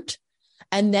aren't.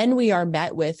 And then we are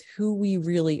met with who we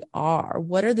really are.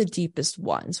 What are the deepest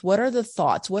ones? What are the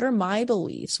thoughts? What are my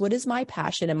beliefs? What is my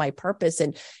passion and my purpose?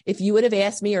 And if you would have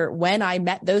asked me, or when I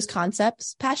met those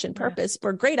concepts, passion, purpose,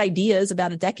 were great ideas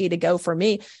about a decade ago for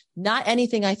me, not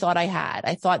anything I thought I had.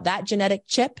 I thought that genetic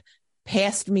chip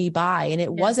passed me by. And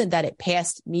it wasn't that it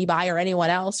passed me by or anyone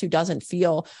else who doesn't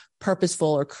feel purposeful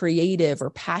or creative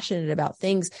or passionate about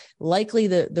things. Likely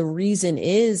the reason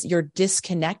is you're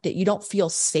disconnected. You don't feel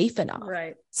safe enough.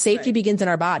 Right. Safety begins in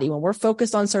our body. When we're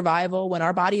focused on survival, when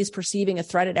our body is perceiving a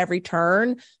threat at every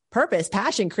turn, purpose,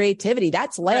 passion, creativity,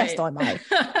 that's last on my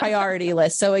priority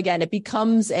list. So again, it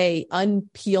becomes a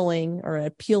unpeeling or a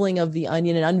peeling of the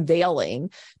onion and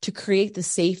unveiling to create the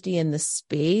safety and the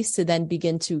space to then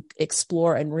begin to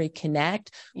explore and reconnect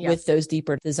with those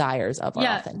deeper desires of our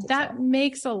authentic that self.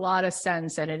 makes a lot of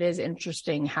sense. And it is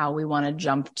interesting how we want to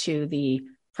jump to the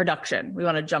production. We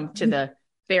want to jump to the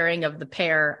bearing of the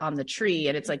pear on the tree.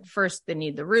 And it's like, first they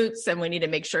need the roots and we need to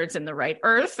make sure it's in the right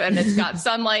earth and it's got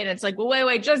sunlight. And it's like, well,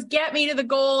 wait, just get me to the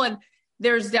goal. And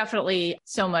there's definitely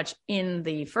so much in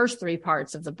the first three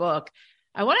parts of the book.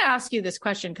 I want to ask you this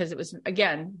question because it was,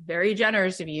 again, very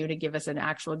generous of you to give us an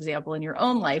actual example in your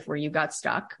own life where you got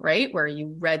stuck, right? Where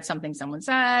you read something someone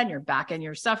said, you're back in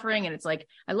your suffering. And it's like,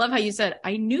 I love how you said,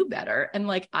 I knew better. And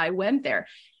like, I went there.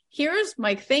 Here's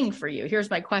my thing for you. Here's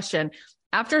my question.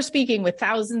 After speaking with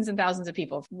thousands and thousands of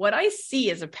people, what I see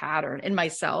as a pattern in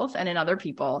myself and in other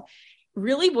people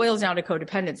really boils down to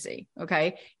codependency.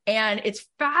 Okay. And it's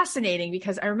fascinating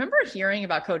because I remember hearing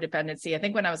about codependency. I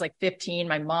think when I was like 15,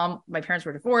 my parents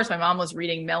were divorced. My mom was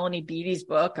reading Melanie Beattie's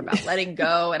book about letting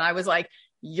go. And I was like,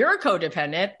 you're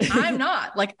codependent. I'm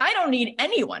not. Like, I don't need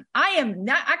anyone. I am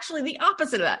not actually the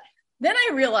opposite of that. Then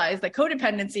I realized that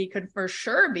codependency could for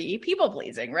sure be people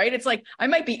pleasing, right? It's like, I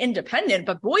might be independent,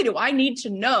 but boy, do I need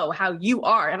to know how you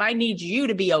are. And I need you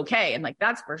to be okay. And like,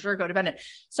 that's for sure codependent.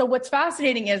 So what's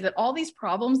fascinating is that all these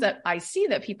problems that I see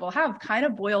that people have kind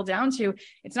of boil down to,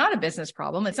 it's not a business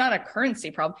problem. It's not a currency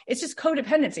problem. It's just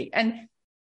codependency. And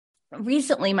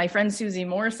recently, my friend Susie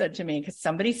Moore said to me, because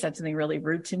somebody said something really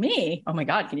rude to me. Oh my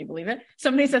God, can you believe it?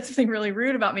 Somebody said something really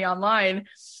rude about me online.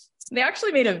 They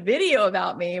actually made a video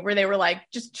about me where they were like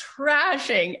just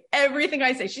trashing everything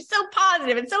I say. She's so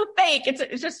positive and so fake.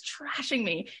 It's just trashing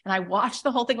me. And I watched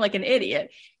the whole thing like an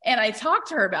idiot. And I talked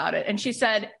to her about it. And she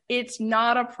said, it's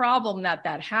not a problem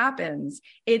that happens.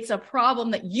 It's a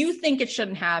problem that you think it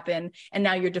shouldn't happen. And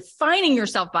now you're defining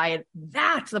yourself by it.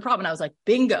 That's the problem. And I was like,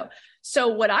 bingo. So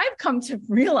what I've come to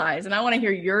realize, and I want to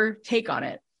hear your take on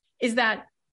it, is that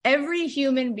every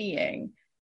human being,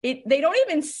 they don't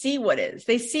even see what is.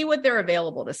 They see what they're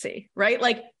available to see, right?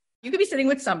 Like you could be sitting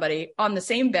with somebody on the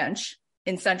same bench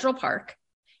in Central Park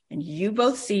and you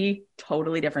both see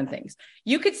totally different things.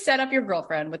 You could set up your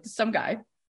girlfriend with some guy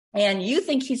and you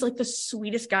think he's like the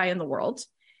sweetest guy in the world.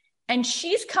 And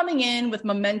she's coming in with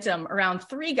momentum around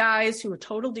three guys who are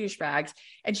total douchebags.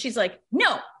 And she's like,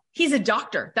 no, he's a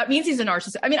doctor. That means he's a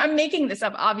narcissist. I mean, I'm making this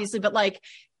up obviously, but like,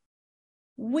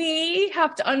 we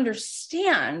have to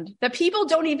understand that people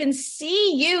don't even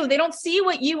see you. They don't see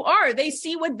what you are. They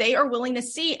see what they are willing to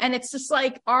see. And it's just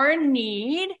like our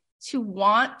need to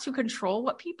want to control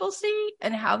what people see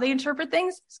and how they interpret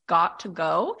things has got to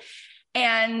go.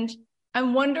 And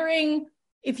I'm wondering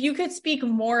if you could speak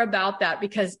more about that,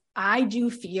 because I do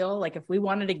feel like if we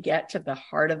wanted to get to the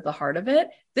heart of it,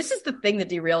 this is the thing that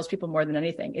derails people more than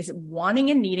anything, is wanting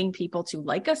and needing people to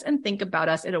like us and think about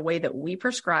us in a way that we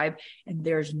prescribe. And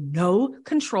there's no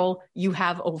control you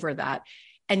have over that.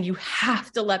 And you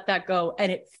have to let that go.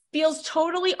 And it feels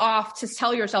totally off to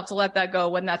tell yourself to let that go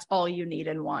when that's all you need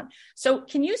and want. So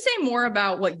can you say more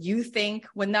about what you think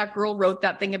when that girl wrote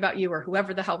that thing about you, or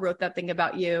whoever the hell wrote that thing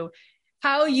about you,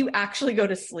 how you actually go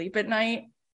to sleep at night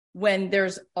when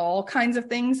there's all kinds of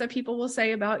things that people will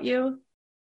say about you?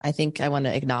 I think I want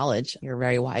to acknowledge your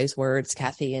very wise words,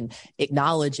 Kathy, and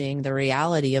acknowledging the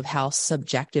reality of how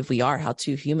subjective we are, how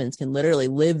two humans can literally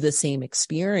live the same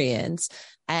experience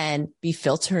and be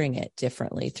filtering it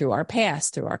differently through our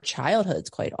past, through our childhoods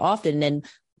quite often, and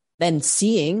then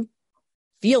seeing,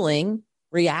 feeling,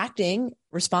 reacting,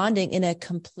 responding in a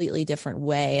completely different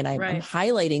way. And I'm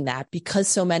highlighting that because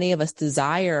so many of us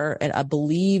desire a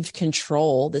believed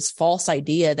control, this false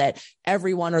idea that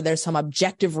everyone, or there's some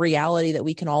objective reality that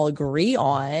we can all agree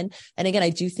on. And again, I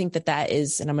do think that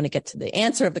is, and I'm going to get to the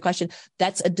answer of the question,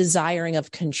 that's a desiring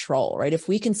of control, right? If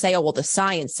we can say, oh, well, the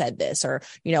science said this, or,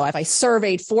 if I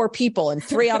surveyed 4 people and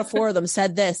 3 out of 4 of them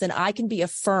said this, then I can be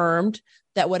affirmed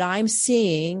that what I'm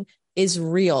seeing is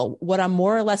real. What I'm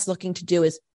more or less looking to do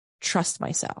is trust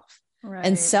myself. Right.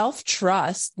 And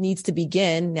self-trust needs to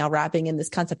begin, now wrapping in this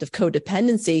concept of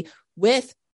codependency,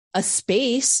 with a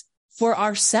space for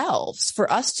ourselves,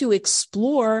 for us to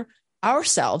explore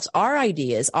ourselves, our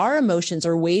ideas, our emotions,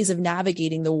 or ways of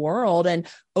navigating the world. And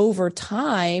over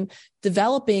time,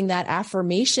 developing that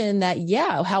affirmation that,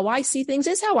 yeah, how I see things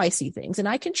is how I see things. And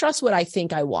I can trust what I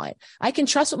think I want. I can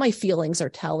trust what my feelings are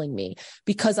telling me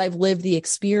because I've lived the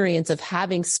experience of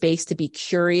having space to be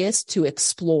curious, to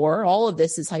explore. All of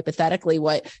this is hypothetically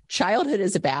what childhood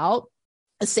is about,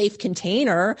 a safe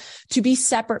container to be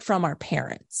separate from our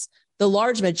parents. The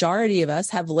large majority of us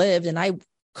have lived, and I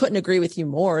couldn't agree with you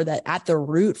more, that at the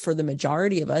root for the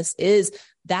majority of us is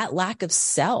that lack of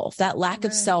self, that lack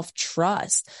of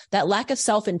self-trust, that lack of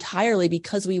self entirely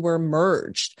because we were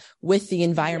merged with the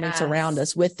environments around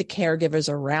us, with the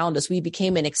caregivers around us. We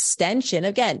became an extension,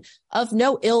 again, of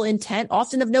no ill intent,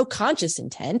 often of no conscious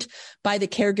intent by the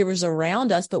caregivers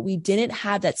around us, but we didn't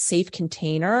have that safe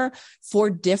container for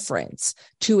difference,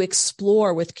 to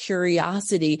explore with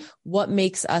curiosity what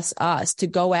makes us us, to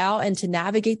go out and to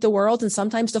navigate the world and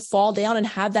sometimes to fall down and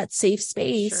have that safe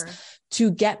space to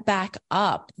get back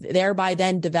up, thereby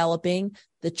then developing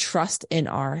the trust in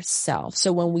ourselves.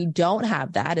 So when we don't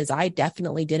have that, as I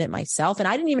definitely didn't myself, and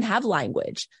I didn't even have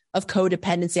language of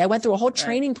codependency. I went through a whole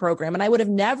training program and I would have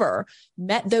never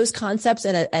met those concepts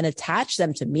and attached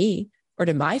them to me or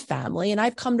to my family. And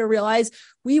I've come to realize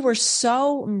we were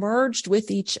so merged with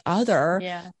each other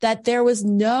that there was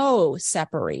no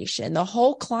separation. The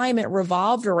whole climate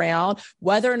revolved around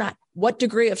whether or not, what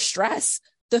degree of stress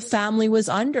the family was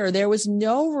under. There was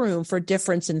no room for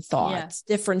difference in thoughts,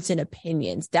 difference in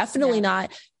opinions, definitely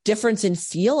not difference in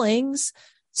feelings.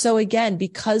 So again,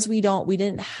 because we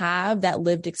didn't have that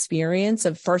lived experience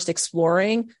of first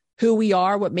exploring who we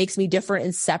are, what makes me different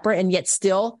and separate, and yet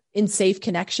still in safe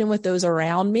connection with those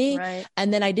around me.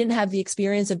 And then I didn't have the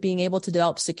experience of being able to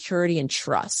develop security and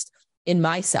trust in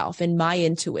myself, in my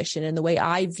intuition, and the way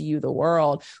I view the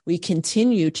world. We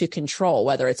continue to control,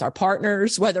 whether it's our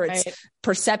partners, whether it's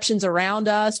perceptions around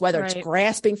us, whether it's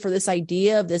grasping for this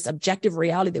idea of this objective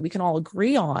reality that we can all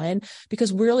agree on,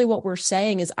 because really what we're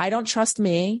saying is, I don't trust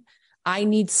me. I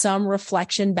need some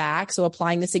reflection back. So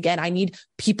applying this again, I need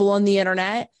people on the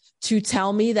internet to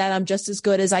tell me that I'm just as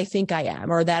good as I think I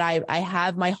am, or that I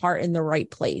have my heart in the right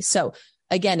place. So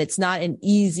again, it's not an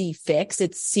easy fix.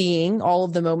 It's seeing all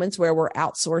of the moments where we're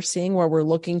outsourcing, where we're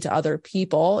looking to other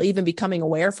people, even becoming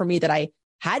aware for me that I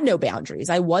had no boundaries.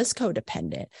 I was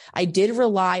codependent. I did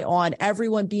rely on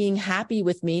everyone being happy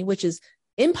with me, which is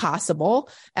impossible.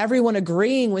 Everyone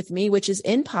agreeing with me, which is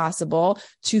impossible,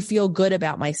 to feel good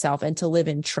about myself and to live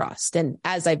in trust. And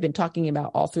as I've been talking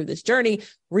about all through this journey,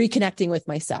 reconnecting with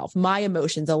myself, my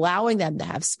emotions, allowing them to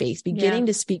have space, beginning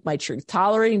to speak my truth,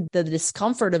 tolerating the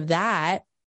discomfort of that.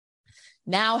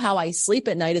 Now, how I sleep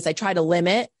at night is I try to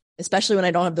limit, especially when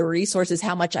I don't have the resources,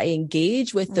 how much I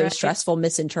engage with those stressful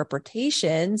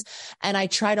misinterpretations. And I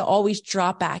try to always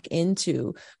drop back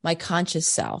into my conscious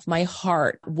self, my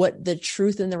heart, what the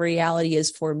truth and the reality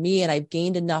is for me. And I've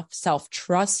gained enough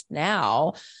self-trust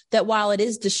now that while it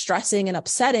is distressing and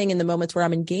upsetting in the moments where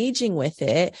I'm engaging with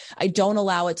it, I don't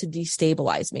allow it to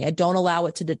destabilize me. I don't allow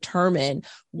it to determine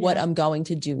what I'm going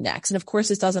to do next. And of course,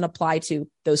 this doesn't apply to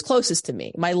those closest to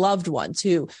me, my loved ones,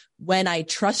 who, when I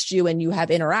trust you and you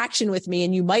have interaction with me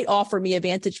and you might offer me a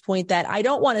vantage point that I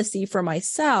don't want to see for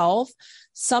myself,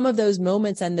 some of those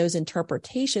moments and those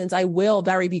interpretations, I will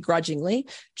very begrudgingly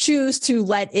choose to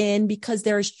let in because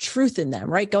there is truth in them,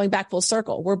 right? Going back full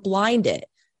circle, we're blinded.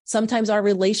 Sometimes our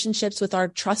relationships with our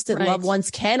trusted loved ones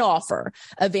can offer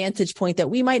a vantage point that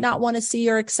we might not want to see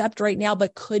or accept right now,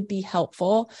 but could be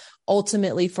helpful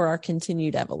ultimately for our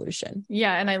continued evolution.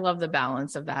 Yeah. And I love the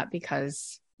balance of that,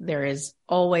 because there is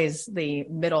always the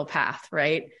middle path,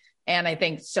 right? And I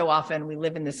think so often we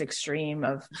live in this extreme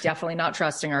of definitely not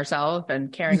trusting ourselves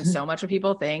and caring so much what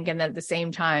people think. And then at the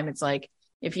same time, it's like,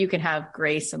 if you can have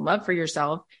grace and love for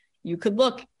yourself, you could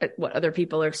look at what other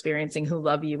people are experiencing who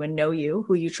love you and know you,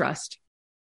 who you trust.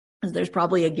 There's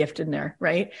probably a gift in there,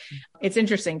 right? It's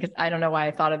interesting because I don't know why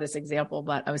I thought of this example,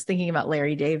 but I was thinking about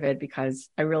Larry David because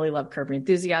I really love Curb Your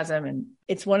Enthusiasm. And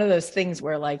it's one of those things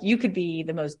where, like, you could be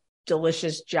the most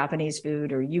delicious Japanese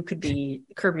food, or you could be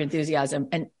Curb Your Enthusiasm,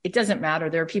 and it doesn't matter.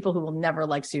 There are people who will never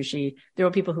like sushi. There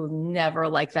are people who never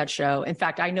like that show. In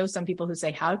fact, I know some people who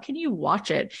say, how can you watch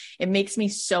it? It makes me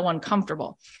so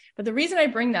uncomfortable. But the reason I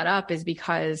bring that up is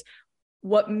because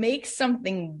what makes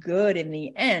something good in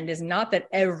the end is not that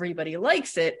everybody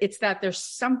likes it. It's that there's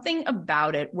something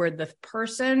about it where the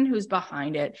person who's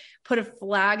behind it put a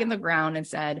flag in the ground and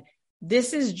said,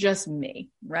 this is just me,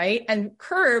 right? And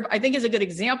Curb, I think, is a good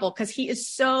example because he is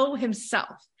so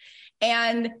himself.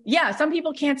 And yeah, some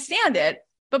people can't stand it,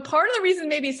 But part of the reason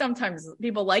maybe sometimes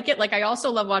people like it, like I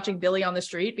also love watching Billy on the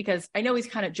Street because I know he's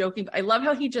kind of joking, but I love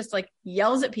how he just like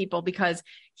yells at people because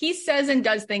he says and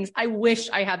does things I wish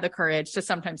I had the courage to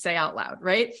sometimes say out loud,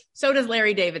 right? So does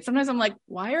Larry David. Sometimes I'm like,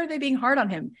 why are they being hard on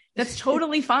him? That's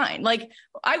totally fine. Like,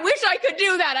 I wish I could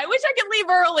do that. I wish I could leave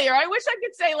early, or I wish I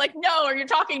could say like, no, or you're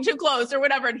talking too close or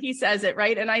whatever. And he says it,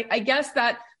 right? And I guess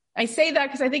that I say that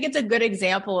because I think it's a good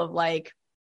example of like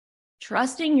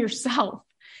trusting yourself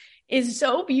is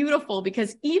so beautiful,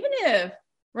 because even if,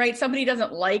 right, somebody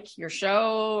doesn't like your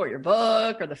show or your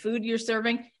book or the food you're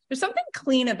serving, there's something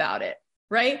clean about it,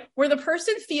 right? Where the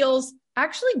person feels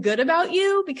actually good about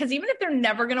you, because even if they're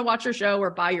never going to watch your show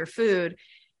or buy your food,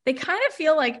 they kind of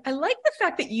feel like, I like the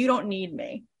fact that you don't need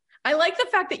me. I like the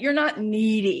fact that you're not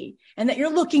needy and that you're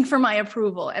looking for my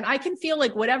approval. And I can feel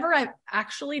like whatever I've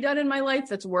actually done in my life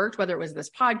that's worked, whether it was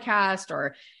this podcast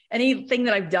or anything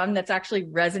that I've done that's actually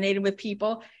resonated with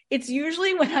people, it's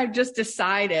usually when I've just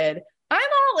decided I'm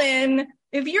all in.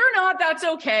 If you're not, that's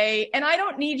okay. And I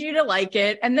don't need you to like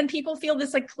it. And then people feel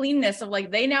this like cleanness of like,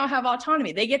 they now have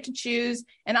autonomy. They get to choose,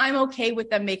 and I'm okay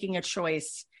with them making a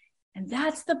choice. And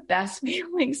that's the best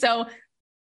feeling. So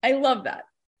I love that.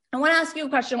 I want to ask you a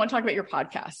question. I want to talk about your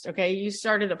podcast. Okay. You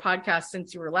started a podcast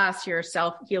since you were last year,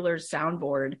 Self Healers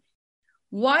Soundboard.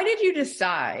 Why did you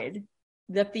decide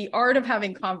that the art of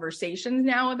having conversations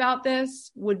now about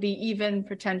this would be even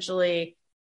potentially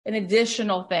an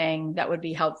additional thing that would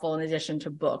be helpful in addition to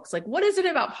books? Like, what is it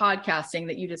about podcasting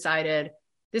that you decided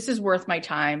this is worth my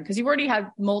time? Because you've already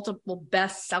had multiple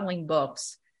best-selling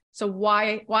books. So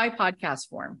why podcast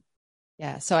form?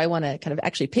 Yeah. So I want to kind of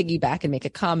actually piggyback and make a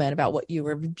comment about what you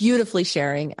were beautifully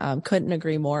sharing. Couldn't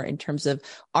agree more in terms of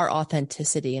our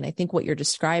authenticity. And I think what you're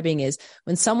describing is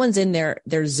when someone's in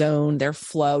their zone, their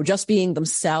flow, just being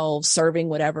themselves, serving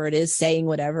whatever it is, saying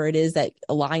whatever it is that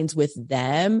aligns with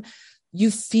them, you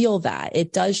feel that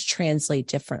it does translate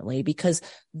differently, because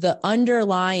the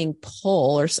underlying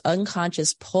pull or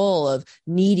unconscious pull of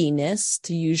neediness,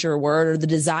 to use your word, or the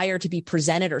desire to be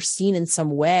presented or seen in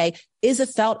some way is a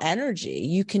felt energy.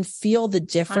 You can feel the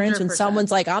difference 100%. When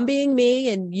someone's like, I'm being me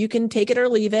and you can take it or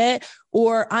leave it,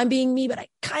 or I'm being me, but I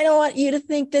kind of want you to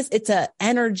think this. It's an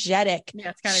energetic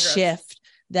shift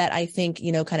that I think,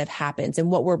 kind of happens.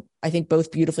 And what we're, I think,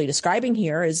 both beautifully describing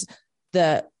here is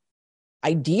the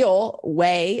ideal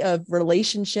way of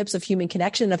relationships, of human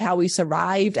connection, of how we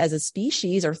survived as a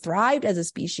species or thrived as a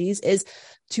species, is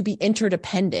to be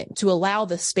interdependent, to allow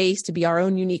the space to be our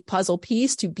own unique puzzle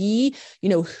piece, to be,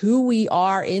 who we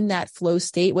are in that flow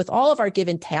state with all of our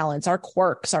given talents, our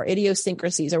quirks, our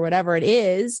idiosyncrasies, or whatever it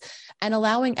is, and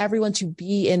allowing everyone to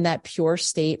be in that pure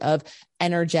state of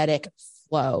energetic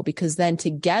flow, because then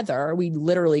together we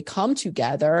literally come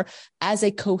together as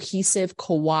a cohesive,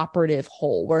 cooperative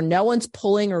whole where no one's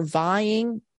pulling or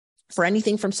vying for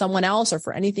anything from someone else or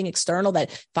for anything external,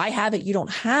 that if I have it, you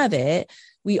don't have it.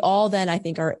 We all then, I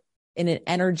think, are in an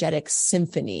energetic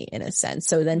symphony in a sense.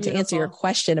 So then to answer your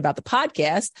question about the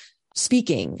podcast,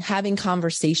 speaking, having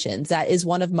conversations, that is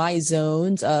one of my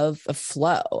zones of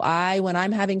flow. When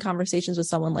I'm having conversations with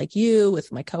someone like you, with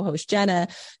my co-host Jenna,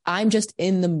 I'm just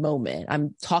in the moment.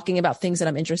 I'm talking about things that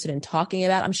I'm interested in talking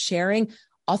about. I'm sharing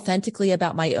authentically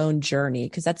about my own journey,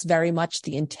 because that's very much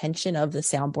the intention of the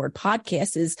Soundboard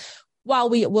podcast. Is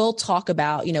while we will talk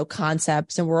about,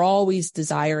 concepts, and we're always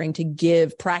desiring to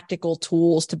give practical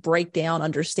tools to break down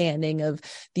understanding of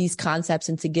these concepts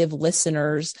and to give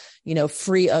listeners,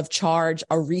 free of charge,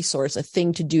 a resource, a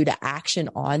thing to do, to action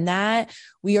on that.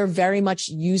 We are very much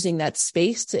using that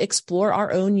space to explore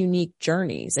our own unique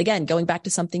journeys. Again, going back to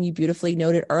something you beautifully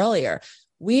noted earlier.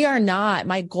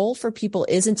 My goal for people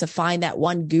isn't to find that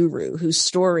one guru whose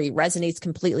story resonates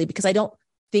completely, because I don't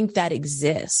think that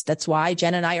exists. That's why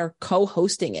Jen and I are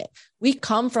co-hosting it. We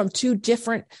come from two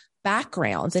different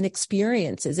backgrounds and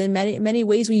experiences. In many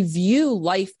ways, we view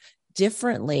life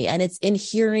differently, and it's in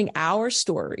hearing our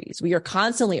stories. We are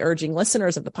constantly urging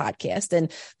listeners of the podcast,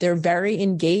 and they're very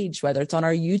engaged, whether it's on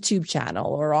our YouTube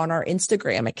channel or on our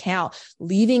Instagram account,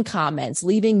 leaving comments,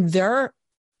 leaving their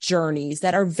journeys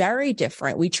that are very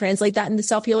different. We translate that in the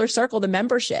Self Healer Circle, the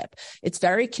membership. It's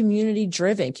very community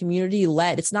driven, community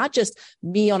led. It's not just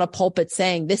me on a pulpit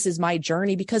saying this is my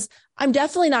journey, because I'm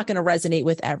definitely not going to resonate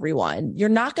with everyone. You're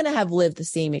not going to have lived the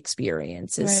same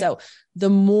experiences. Right. So the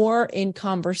more in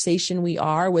conversation we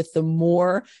are with, the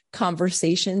more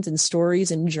conversations and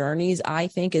stories and journeys, I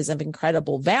think, is of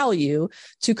incredible value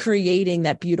to creating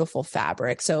that beautiful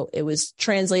fabric. So it was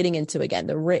translating into, again,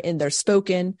 the written, their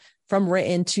spoken, from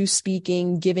written to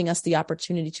speaking, giving us the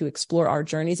opportunity to explore our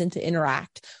journeys and to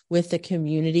interact with the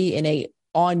community in a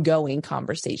ongoing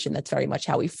conversation. That's very much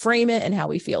how we frame it and how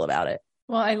we feel about it.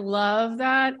 Well, I love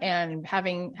that. And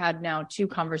having had now 2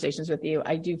 conversations with you,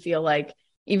 I do feel like,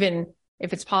 even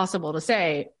if it's possible to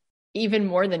say, even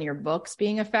more than your books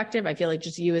being effective, I feel like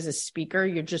just you as a speaker,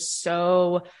 you're just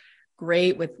so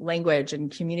great with language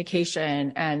and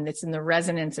communication, and it's in the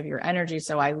resonance of your energy.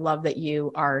 So I love that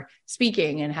you are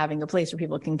speaking and having a place where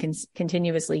people can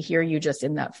continuously hear you just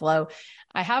in that flow.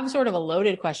 I have sort of a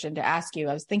loaded question to ask you.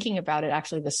 I was thinking about it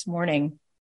actually this morning,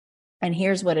 and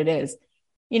here's what it is.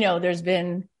 There's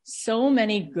been so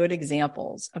many good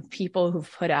examples of people who've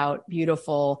put out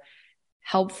beautiful,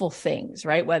 helpful things,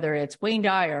 right? Whether it's Wayne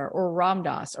Dyer or Ram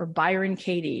Dass or Byron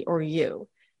Katie or you.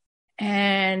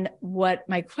 And what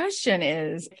my question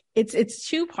is, it's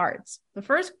 2 parts. The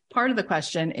first part of the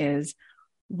question is,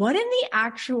 what in the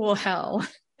actual hell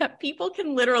that people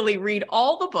can literally read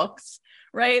all the books,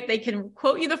 right? They can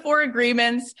quote you the 4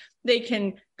 agreements. They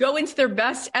can go into their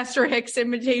best Esther Hicks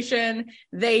imitation.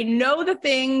 They know the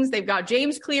things. They've got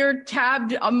James Clear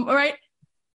tabbed, right?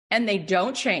 And they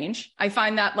don't change. I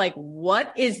find that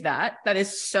what is that? That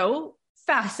is so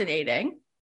fascinating.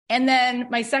 And then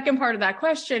my second part of that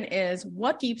question is,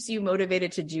 what keeps you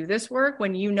motivated to do this work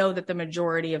when you know that the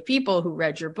majority of people who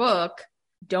read your book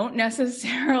don't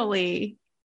necessarily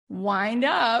wind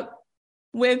up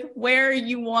with where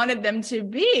you wanted them to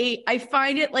be? I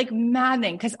find it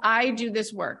maddening, because I do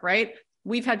this work, right?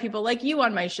 We've had people like you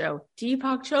on my show,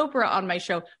 Deepak Chopra on my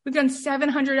show. We've done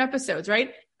 700 episodes,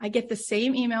 right? I get the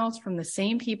same emails from the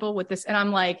same people with this. And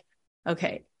I'm like,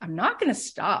 okay, I'm not going to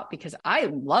stop because I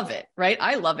love it, right?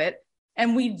 I love it.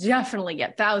 And we definitely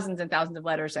get thousands and thousands of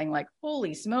letters saying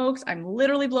holy smokes, I'm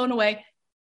literally blown away.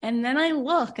 And then I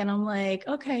look and I'm like,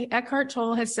 okay, Eckhart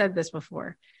Tolle has said this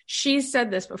before. She's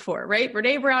said this before, right?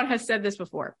 Brene Brown has said this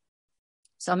before.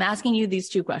 So I'm asking you these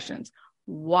 2 questions.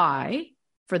 Why,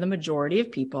 for the majority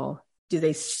of people, do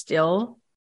they still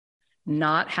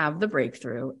not have the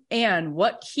breakthrough? And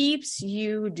what keeps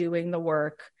you doing the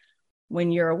work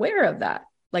when you're aware of that,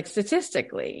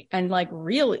 statistically and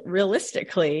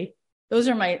realistically? Those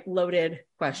are my loaded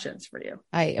questions for you.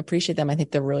 I appreciate them. I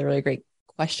think they're really, really great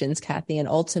questions, Kathy. And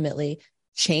ultimately,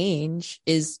 change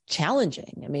is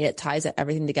challenging. I mean, it ties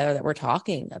everything together that we're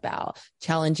talking about.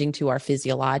 Challenging to our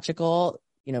physiological,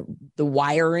 the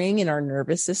wiring in our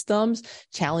nervous systems,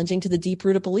 challenging to the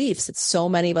deep-rooted beliefs that so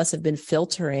many of us have been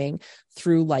filtering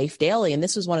through life daily. And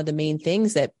this was one of the main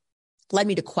things that led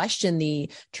me to question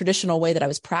the traditional way that I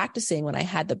was practicing when I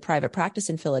had the private practice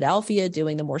in Philadelphia,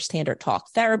 doing the more standard talk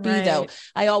therapy, right. Though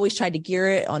I always tried to gear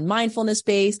it on mindfulness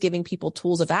base, giving people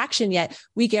tools of action. Yet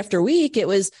week after week, it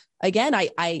was, again,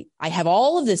 I have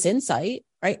all of this insight,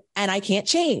 right? And I can't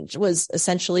change, was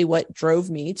essentially what drove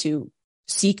me to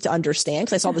seek to understand,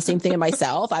 because I saw the same thing in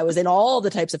myself. I was in all the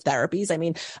types of therapies. I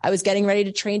mean, I was getting ready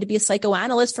to train to be a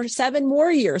psychoanalyst for 7 more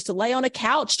years, to lay on a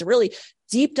couch, to really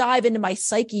deep dive into my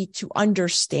psyche to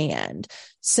understand.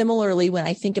 Similarly, when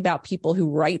I think about people who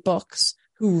write books,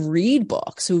 who read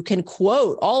books, who can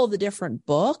quote all of the different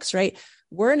books, right?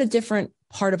 We're in a different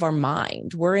part of our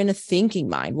mind. We're in a thinking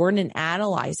mind. We're in an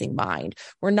analyzing mind.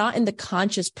 We're not in the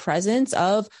conscious presence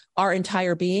of our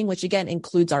entire being, which again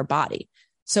includes our body.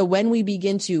 So when we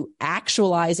begin to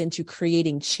actualize into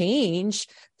creating change,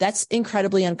 that's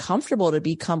incredibly uncomfortable, to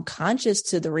become conscious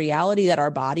to the reality that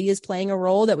our body is playing a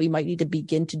role, that we might need to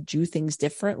begin to do things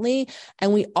differently.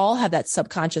 And we all have that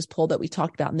subconscious pull that we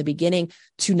talked about in the beginning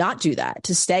to not do that,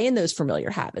 to stay in those familiar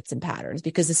habits and patterns,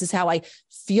 because this is how I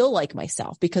feel like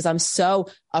myself, because I'm so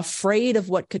afraid of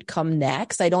what could come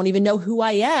next. I don't even know who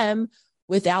I am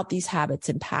without these habits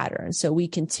and patterns. So we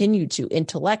continue to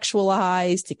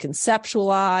intellectualize, to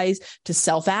conceptualize, to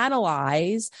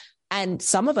self-analyze, and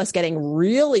some of us getting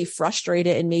really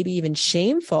frustrated and maybe even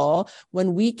shameful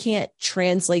when we can't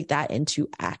translate that into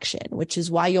action, which is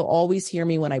why you'll always hear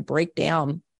me when I break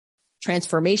down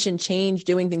transformation, change,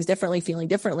 doing things differently, feeling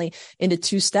differently into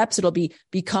 2 steps. It'll be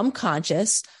become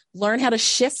conscious, learn how to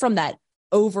shift from that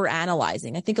over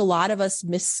analyzing. I think a lot of us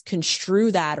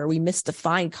misconstrue that, or we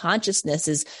misdefine consciousness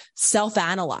as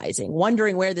self-analyzing,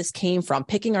 wondering where this came from,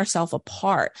 picking ourselves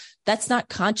apart. That's not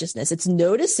consciousness. It's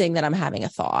noticing that I'm having a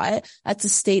thought. That's a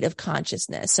state of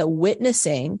consciousness. So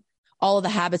witnessing all of the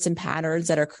habits and patterns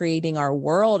that are creating our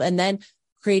world, and then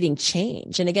creating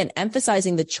change. And again,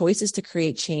 emphasizing the choices to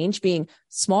create change being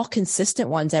small, consistent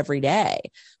ones every day.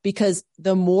 Because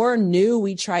the more new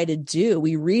we try to do,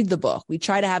 we read the book, we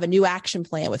try to have a new action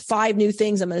plan with 5 new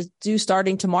things I'm going to do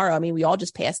starting tomorrow. I mean, we all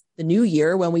just passed the new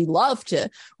year when we love to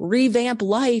revamp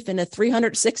life in a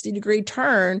 360-degree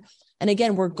turn. And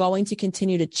again, we're going to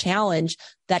continue to challenge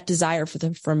that desire for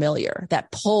the familiar,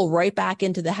 that pull right back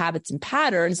into the habits and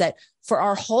patterns that for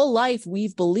our whole life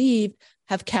we've believed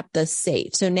have kept us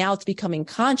safe. So now it's becoming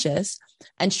conscious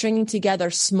and stringing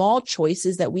together small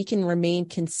choices that we can remain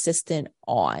consistent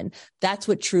on. That's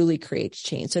what truly creates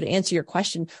change. So to answer your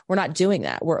question, we're not doing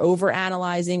that. We're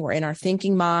overanalyzing. We're in our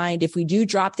thinking mind. If we do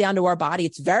drop down to our body,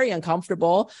 it's very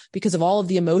uncomfortable because of all of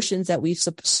the emotions that we've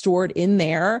stored in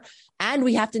there. And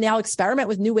we have to now experiment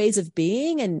with new ways of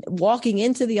being and walking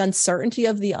into the uncertainty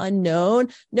of the unknown.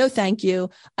 No, thank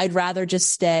you. I'd rather just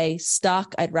stay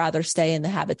stuck. I'd rather stay in the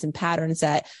habits and patterns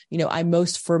that, I'm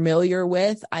most familiar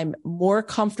with. I'm more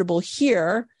comfortable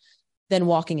here than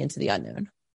walking into the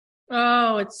unknown.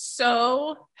 Oh, it's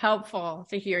so helpful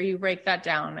to hear you break that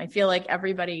down. I feel like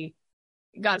everybody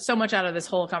got so much out of this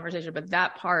whole conversation, but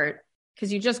that part,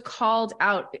 because you just called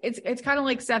out, it's kind of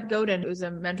like Seth Godin, who's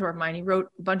a mentor of mine. He wrote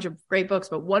a bunch of great books,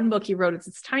 but one book he wrote, it's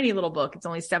this tiny little book. It's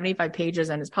only 75 pages.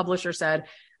 And his publisher said,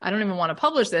 I don't even want to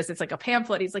publish this. It's like a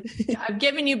pamphlet. He's like, I've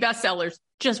given you bestsellers,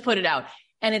 just put it out.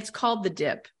 And it's called The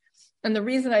Dip. And the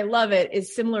reason I love it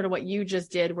is similar to what you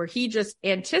just did, where he just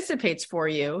anticipates for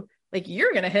you, like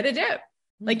you're going to hit a dip.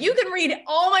 Like you can read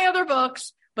all my other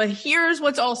books, but here's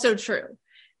what's also true.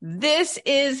 This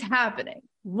is happening.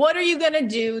 What are you going to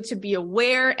do to be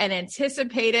aware and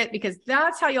anticipate it? Because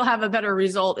that's how you'll have a better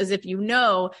result, is if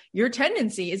your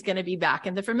tendency is going to be back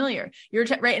in the familiar.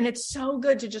 Right. And it's so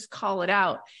good to just call it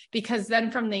out, because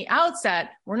then from the outset,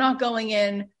 we're not going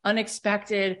in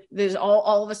unexpected. There's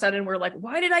all of a sudden we're like,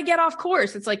 why did I get off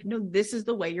course? It's like, no, this is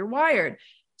the way you're wired.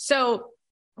 So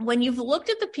when you've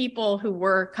looked at the people who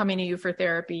were coming to you for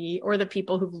therapy, or the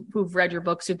people who've read your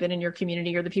books, who've been in your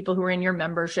community, or the people who are in your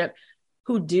membership,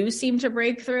 who do seem to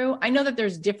break through, I know that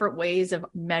there's different ways of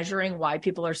measuring why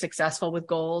people are successful with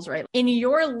goals, right? In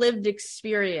your lived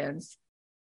experience,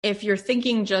 if you're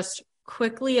thinking just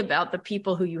quickly about the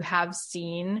people who you have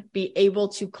seen be able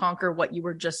to conquer what you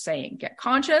were just saying, get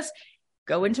conscious,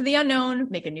 go into the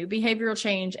unknown, make a new behavioral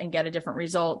change, and get a different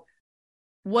result.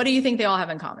 What do you think they all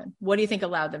have in common? What do you think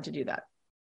allowed them to do that?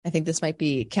 I think this might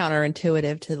be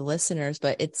counterintuitive to the listeners,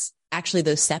 but it's actually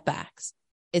those setbacks.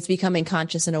 It's becoming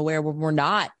conscious and aware when we're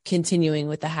not continuing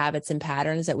with the habits and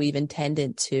patterns that we've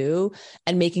intended to,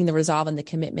 and making the resolve and the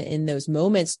commitment in those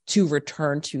moments to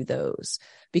return to those.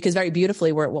 Because very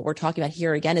beautifully, what we're talking about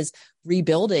here again is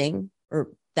rebuilding, or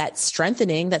that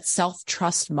strengthening that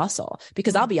self-trust muscle.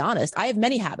 Because I'll be honest, I have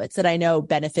many habits that I know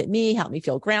benefit me, help me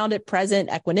feel grounded, present,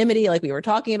 equanimity, like we were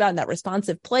talking about, in that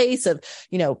responsive place of,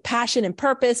 passion and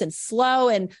purpose and flow.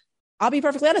 And I'll be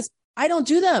perfectly honest, I don't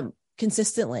do them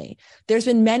consistently. There's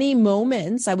been many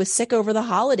moments I was sick over the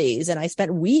holidays, and I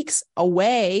spent weeks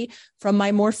away from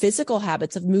my more physical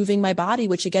habits of moving my body,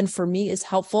 which again, for me, is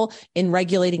helpful in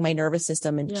regulating my nervous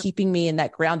system and keeping me in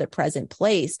that grounded, present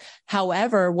place.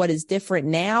 However, what is different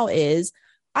now is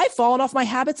I've fallen off my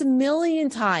habits a million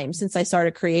times since I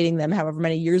started creating them, however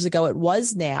many years ago it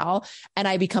was now. And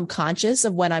I become conscious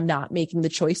of when I'm not making the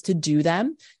choice to do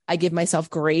them. I give myself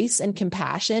grace and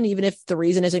compassion, even if the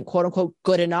reason isn't quote unquote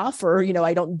good enough, or,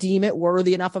 I don't deem it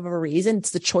worthy enough of a reason.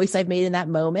 It's the choice I've made in that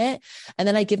moment. And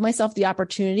then I give myself the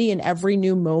opportunity in every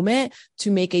new moment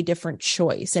to make a different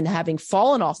choice. And having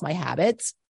fallen off my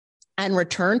habits and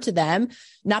return to them,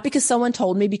 not because someone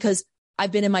told me, because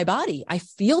I've been in my body. I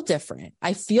feel different.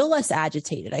 I feel less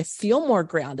agitated. I feel more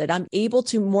grounded. I'm able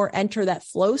to more enter that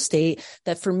flow state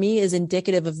that for me is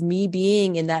indicative of me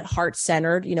being in that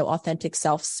heart-centered, authentic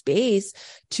self space,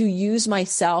 to use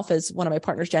myself, as one of my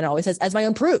partners, Jenna, always says, as my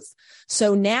own proof.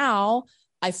 So now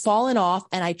I've fallen off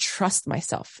and I trust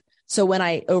myself. So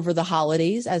when over the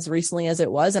holidays, as recently as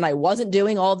it was, and I wasn't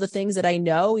doing all the things that I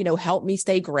know, help me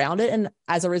stay grounded. And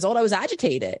as a result, I was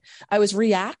agitated. I was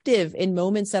reactive in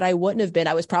moments that I wouldn't have been.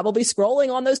 I was probably scrolling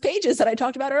on those pages that I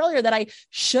talked about earlier that I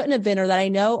shouldn't have been, or that I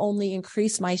know only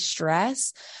increase my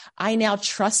stress. I now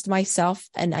trust myself,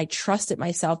 and I trusted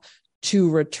myself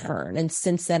to return. And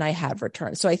since then I have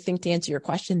returned. So I think, to answer your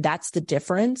question, that's the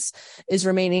difference, is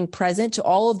remaining present to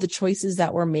all of the choices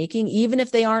that we're making, even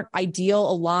if they aren't ideal,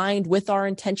 aligned with our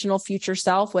intentional future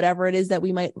self, whatever it is that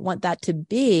we might want that to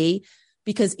be.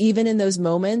 Because even in those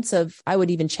moments of, I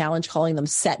would even challenge calling them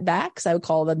setbacks, I would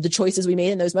call them the choices we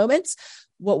made in those moments.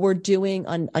 What we're doing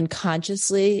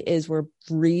unconsciously is we're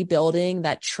rebuilding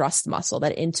that trust muscle,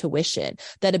 that intuition,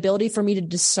 that ability for me to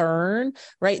discern,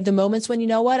 right? The moments when,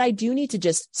 I do need to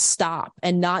just stop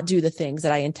and not do the things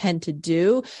that I intend to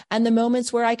do. And the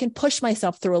moments where I can push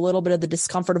myself through a little bit of the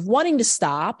discomfort of wanting to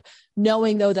stop,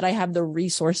 knowing though that I have the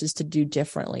resources to do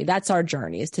differently. That's our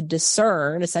journey, is to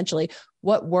discern essentially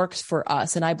what works for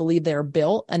us. And I believe they're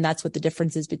built, and that's what the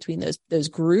difference is between those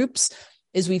groups.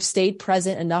 is we've stayed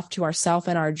present enough to ourselves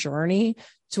and our journey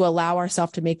to allow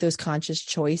ourselves to make those conscious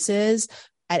choices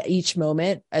at each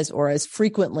moment as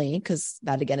frequently, because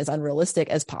that again is unrealistic,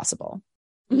 as possible.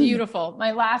 Beautiful.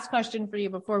 My last question for you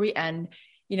before we end,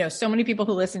 so many people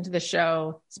who listen to the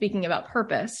show speaking about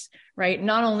purpose, right?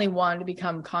 Not only want to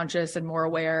become conscious and more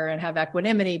aware and have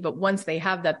equanimity, but once they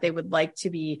have that, they would like to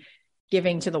be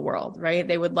giving to the world, right?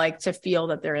 They would like to feel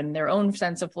that they're in their own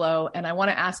sense of flow. And I want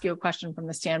to ask you a question from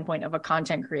the standpoint of a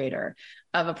content creator,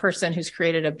 of a person who's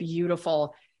created a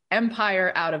beautiful empire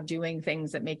out of doing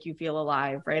things that make you feel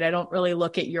alive, right? I don't really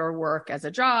look at your work as a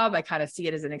job. I kind of see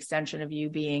it as an extension of you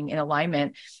being in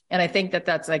alignment. And I think that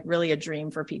that's like really a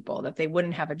dream for people, that they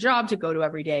wouldn't have a job to go to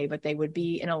every day, but they would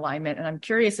be in alignment. And I'm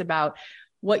curious about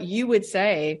what you would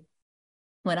say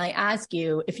when I ask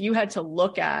you, if you had to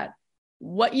look at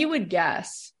what you would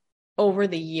guess over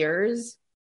the years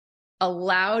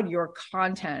allowed your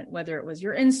content, whether it was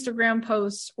your Instagram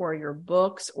posts or your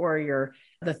books or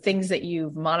the things that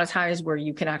you've monetized where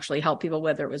you can actually help people,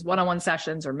 whether it was one-on-one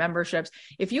sessions or memberships.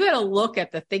 If you had a look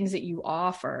at the things that you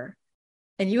offer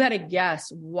and you had to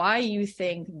guess why you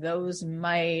think those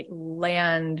might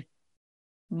land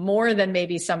more than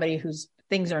maybe somebody whose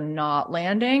things are not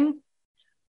landing,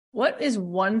 what is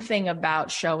one thing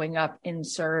about showing up in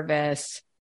service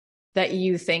that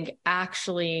you think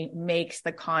actually makes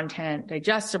the content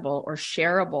digestible or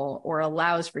shareable or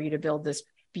allows for you to build this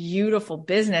beautiful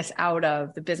business out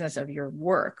of the business of your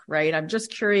work, right? I'm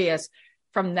just curious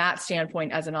from that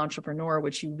standpoint as an entrepreneur,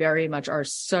 which you very much are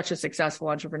such a successful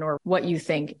entrepreneur, what you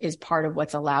think is part of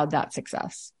what's allowed that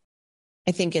success.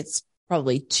 I think it's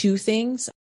probably two things.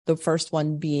 The first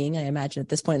one being, I imagine at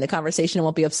this point in the conversation, it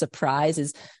won't be of surprise,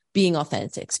 is being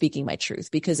authentic, speaking my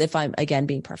truth. Because if I'm, again,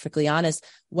 being perfectly honest,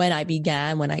 when I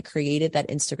created that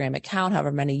Instagram account,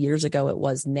 however many years ago it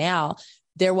was now,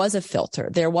 there was a filter.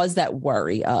 There was that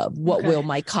worry of what will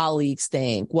my colleagues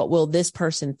think? What will this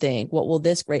person think? What will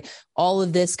this all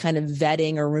of this kind of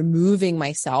vetting or removing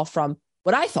myself from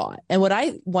what I thought and what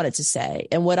I wanted to say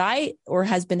and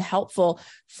has been helpful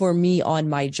for me on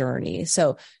my journey.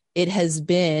 So it has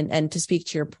been, and to speak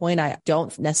to your point, I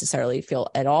don't necessarily feel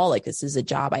at all like this is a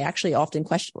job. I actually often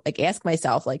ask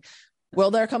myself,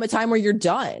 will there come a time where you're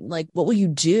done? What will you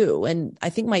do? And I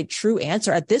think my true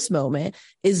answer at this moment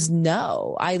is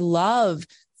no. I love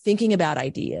thinking about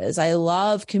ideas. I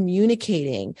love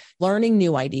communicating, learning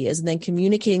new ideas, and then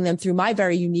communicating them through my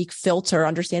very unique filter,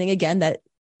 understanding again that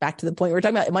back to the point we were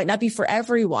talking about, it might not be for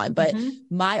everyone, but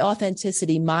my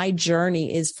authenticity, my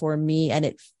journey is for me and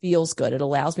it feels good. It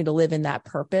allows me to live in that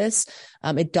purpose.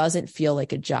 It doesn't feel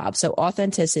like a job. So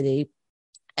authenticity,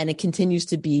 and it continues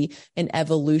to be an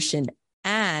evolution,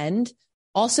 and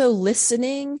also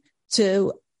listening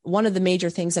to one of the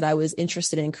major things that I was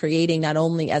interested in creating, not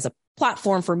only as a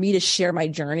platform for me to share my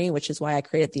journey, which is why I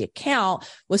created the account,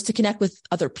 was to connect with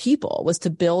other people, was to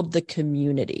build the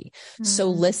community. So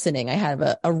listening, I have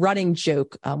a running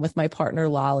joke with my partner,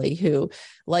 Lolly, who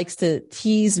likes to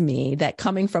tease me that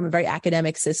coming from a very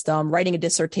academic system, writing a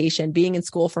dissertation, being in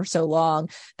school for so long,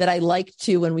 that I liked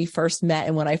to, when we first met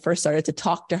and when I first started to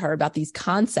talk to her about these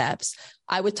concepts,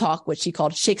 I would talk what she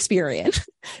called Shakespearean,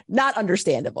 not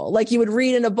understandable. You would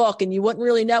read in a book and you wouldn't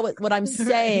really know what I'm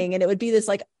saying. And it would be this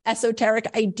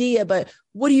esoteric idea, but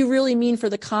what do you really mean for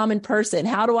the common person?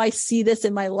 How do I see this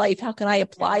in my life? How can I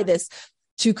apply this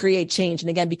to create change? And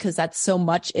again, because that's so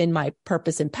much in my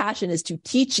purpose and passion, is to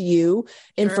teach you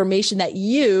information that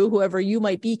you, whoever you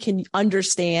might be, can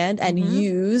understand and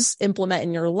use, implement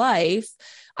in your life.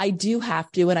 I do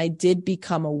have to, and I did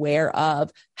become aware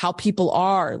of how people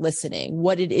are listening,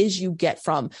 what it is you get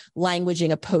from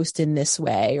languaging a post in this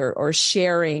way or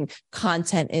sharing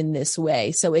content in this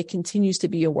way. So it continues to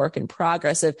be a work in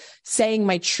progress of saying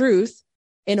my truth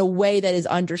in a way that is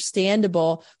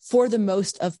understandable for the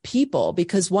most of people.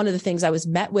 Because one of the things I was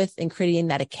met with in creating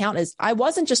that account is I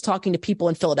wasn't just talking to people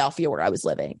in Philadelphia where I was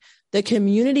living. The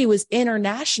community was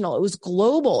international. It was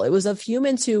global. It was of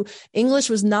humans who English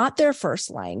was not their first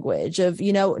language, of,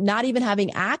 not even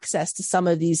having access to some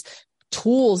of these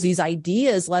tools, these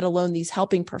ideas, let alone these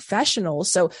helping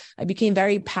professionals. So I became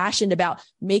very passionate about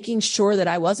making sure that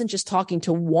I wasn't just talking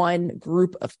to one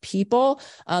group of people,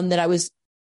 that I was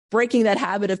breaking that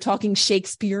habit of talking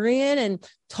Shakespearean and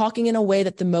talking in a way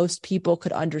that the most people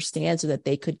could understand so that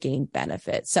they could gain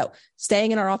benefit. So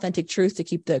staying in our authentic truth to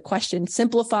keep the question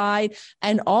simplified,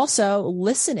 and also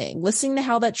listening to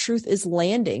how that truth is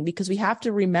landing, because we have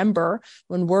to remember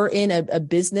when we're in a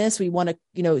business, we want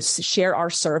to, share our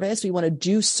service. We want to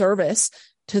do service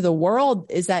to the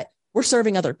world, is that we're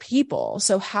serving other people.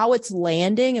 So how it's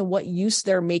landing and what use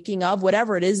they're making of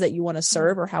whatever it is that you want to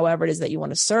serve or however it is that you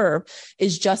want to serve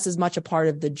is just as much a part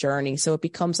of the journey. So it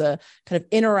becomes a kind of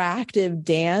interactive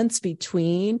dance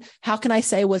between how can I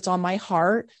say what's on my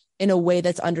heart in a way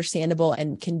that's understandable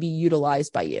and can be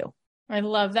utilized by you. I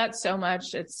love that so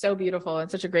much. It's so beautiful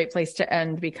and such a great place to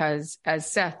end because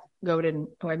as Seth Godin,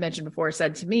 who I mentioned before,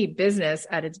 said to me, business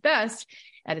at its best,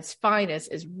 at its finest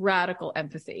is radical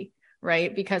empathy.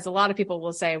 Right? Because a lot of people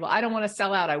will say, well, I don't want to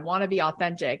sell out. I want to be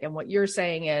authentic. And what you're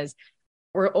saying is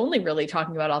we're only really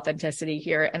talking about authenticity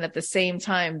here. And at the same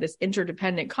time, this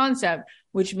interdependent concept,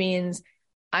 which means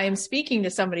I am speaking to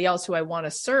somebody else who I want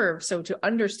to serve. So to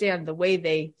understand the way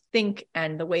they think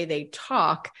and the way they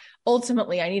talk,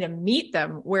 ultimately, I need to meet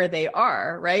them where they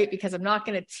are, right? Because I'm not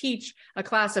going to teach a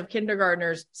class of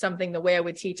kindergartners something the way I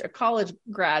would teach a college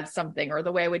grad something, or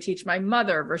the way I would teach my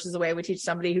mother versus the way I would teach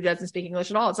somebody who doesn't speak English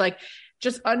at all. It's like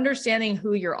just understanding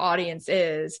who your audience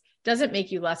is doesn't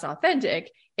make you less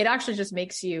authentic. It actually just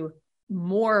makes you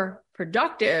more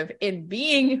productive in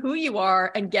being who you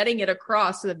are and getting it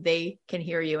across so that they can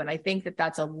hear you. And I think that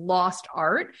that's a lost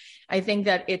art. I think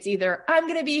that it's either I'm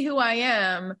going to be who I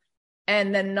am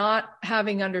and then not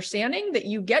having understanding that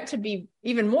you get to be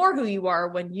even more who you are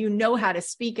when you know how to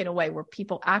speak in a way where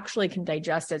people actually can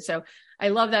digest it. So I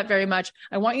love that very much.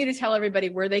 I want you to tell everybody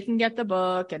where they can get the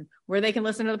book and where they can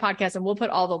listen to the podcast. And we'll put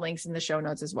all the links in the show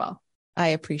notes as well. I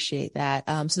appreciate that.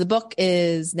 So the book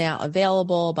is now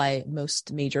available by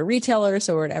most major retailers.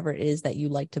 So wherever it is that you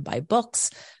like to buy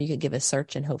books, you can give a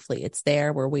search and hopefully it's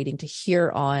there. We're waiting to hear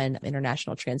on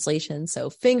international translation. So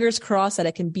fingers crossed that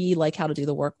it can be like How to Do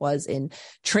the Work was and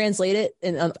translate it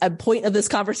in a point of this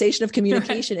conversation of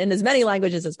communication in as many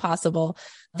languages as possible.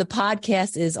 The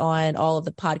podcast is on all of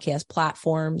the podcast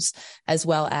platforms, as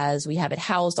well as we have it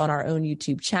housed on our own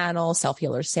YouTube channel, Self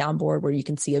Healer Soundboard, where you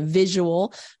can see a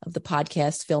visual of the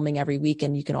podcast filming every week.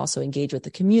 And you can also engage with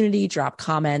the community, drop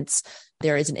comments.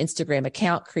 There is an Instagram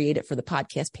account created for the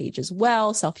podcast page as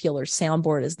well. Self Healer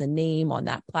Soundboard is the name on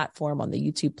that platform, on the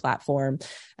YouTube platform.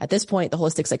 At this point, the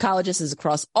Holistic Psychologist is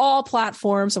across all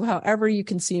platforms. So however you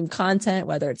consume content,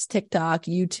 whether it's TikTok,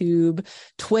 YouTube,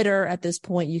 Twitter, at this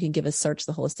point, you can give a search,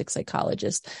 The Holistic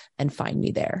Psychologist, and find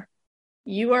me there.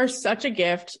 You are such a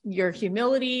gift. Your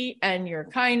humility and your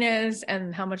kindness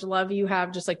and how much love you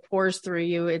have just like pours through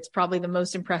you. It's probably the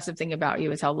most impressive thing about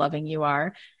you is how loving you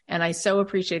are. And I so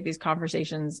appreciate these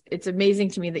conversations. It's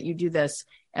amazing to me that you do this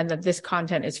and that this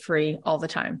content is free all the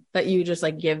time, that you just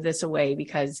like give this away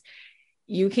because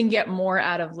you can get more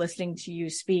out of listening to you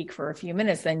speak for a few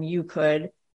minutes than you could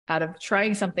out of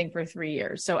trying something for 3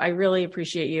 years. So I really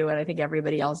appreciate you. And I think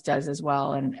everybody else does as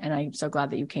well. And I'm so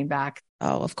glad that you came back.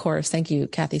 Oh, of course. Thank you,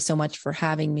 Kathy, so much for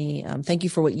having me. Thank you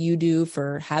for what you do,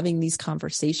 for having these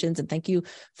conversations. And thank you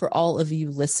for all of you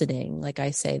listening. Like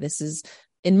I say, this is,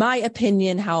 in my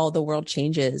opinion, how the world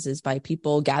changes is by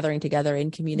people gathering together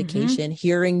in communication,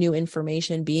 hearing new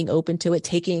information, being open to it,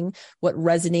 taking what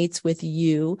resonates with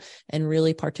you and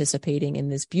really participating in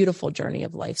this beautiful journey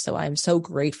of life. So I'm so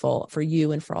grateful for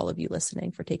you and for all of you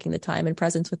listening for taking the time and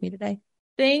presence with me today.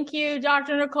 Thank you,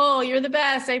 Dr. Nicole. You're the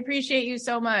best. I appreciate you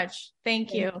so much.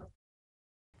 Thank you.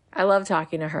 I love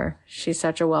talking to her. She's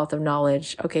such a wealth of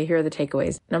knowledge. Okay, here are the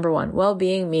takeaways. Number 1,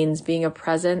 well-being means being a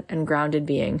present and grounded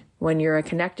being. When you're a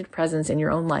connected presence in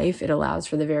your own life, it allows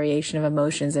for the variation of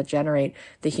emotions that generate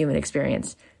the human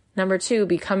experience. Number 2,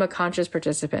 become a conscious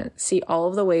participant. See all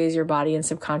of the ways your body and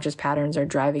subconscious patterns are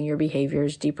driving your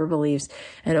behaviors, deeper beliefs,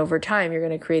 and over time, you're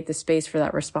going to create the space for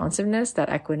that responsiveness,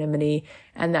 that equanimity,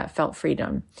 and that felt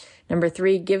freedom. Number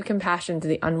 3, give compassion to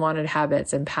the unwanted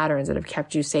habits and patterns that have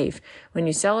kept you safe. When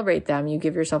you celebrate them, you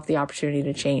give yourself the opportunity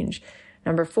to change.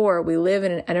 Number 4, we live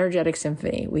in an energetic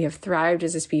symphony. We have thrived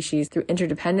as a species through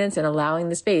interdependence and allowing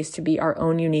the space to be our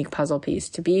own unique puzzle piece,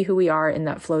 to be who we are in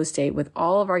that flow state with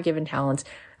all of our given talents,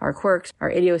 our quirks,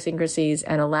 our idiosyncrasies,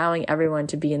 and allowing everyone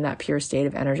to be in that pure state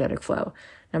of energetic flow.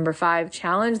 Number 5,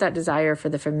 challenge that desire for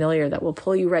the familiar that will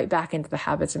pull you right back into the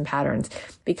habits and patterns.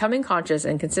 Becoming conscious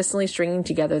and consistently stringing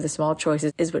together the small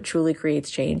choices is what truly creates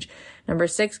change. Number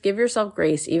 6, give yourself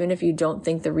grace even if you don't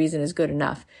think the reason is good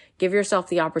enough. Give yourself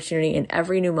the opportunity in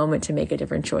every new moment to make a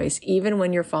different choice. Even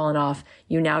when you're fallen off,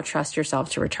 you now trust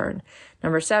yourself to return.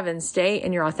 Number 7, stay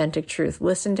in your authentic truth.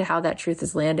 Listen to how that truth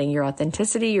is landing. Your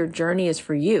authenticity, your journey is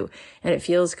for you, and it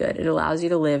feels good. It allows you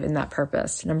to live in that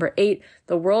purpose. Number 8,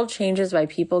 the world changes by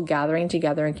people gathering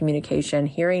together in communication,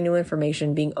 hearing new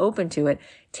information, being open to it,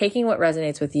 taking what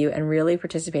resonates with you, and really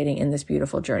participating in this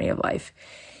beautiful journey of life.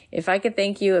 If I could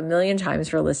thank you 1,000,000 times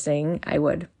for listening, I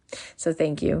would. So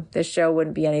thank you. This show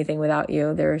wouldn't be anything without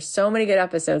you. There are so many good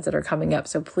episodes that are coming up.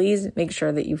 So please make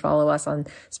sure that you follow us on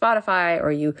Spotify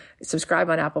or you subscribe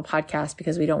on Apple Podcasts,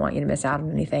 because we don't want you to miss out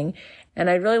on anything. And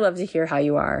I'd really love to hear how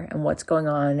you are and what's going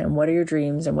on and what are your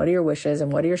dreams and what are your wishes and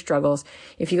what are your struggles.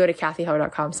 If you go to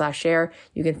kathyheller.com/share,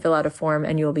 you can fill out a form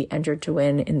and you will be entered to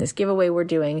win in this giveaway we're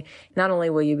doing. Not only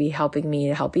will you be helping me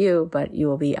to help you, but you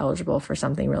will be eligible for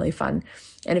something really fun.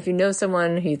 And if you know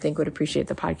someone who you think would appreciate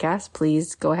the podcast,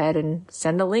 please go ahead and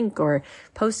send a link or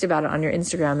post about it on your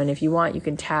Instagram. And if you want, you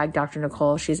can tag Dr.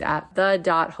 Nicole. She's at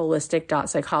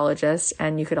the.holistic.psychologist.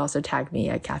 And you could also tag me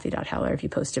at Kathy.Heller if you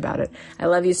post about it. I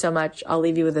love you so much. I'll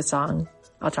leave you with a song.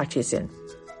 I'll talk to you soon.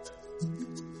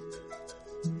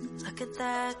 Look at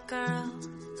that girl.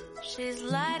 She's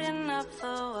lighting up the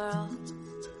world.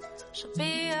 She'll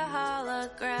be a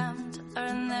hologram to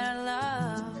earn their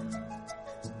love.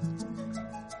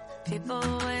 People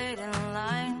wait in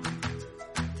line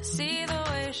to see the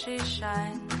way she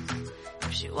shines.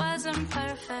 If she wasn't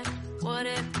perfect, would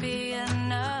it be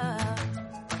enough?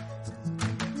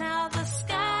 Now the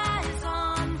sky's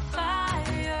on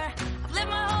fire. I've lived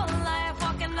my whole life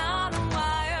walking on a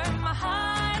wire. My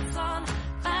heart's on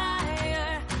fire.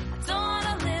 I don't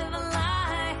wanna live a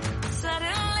lie.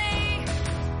 Suddenly,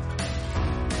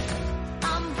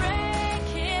 I'm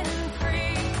breaking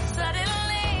free.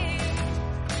 Suddenly,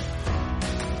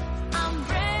 I'm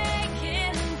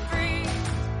breaking free.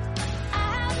 I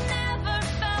have never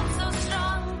felt so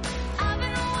strong. I've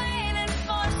been waiting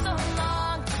for so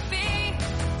long to be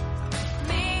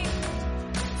me.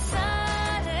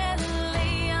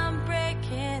 Suddenly, I'm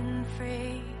breaking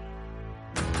free.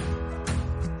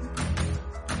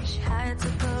 She hides a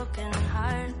broken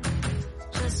heart.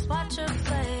 Just watch her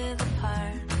play the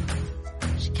part.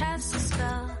 She casts a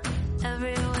spell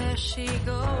everywhere she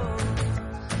goes.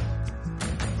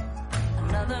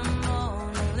 Another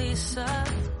Mona Lisa.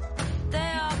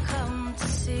 They all come to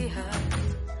see her.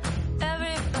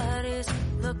 Everybody's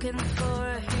looking for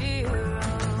a hero.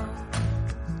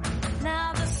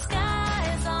 Now the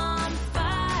sky's on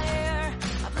fire.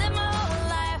 I've lived my whole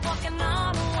life walking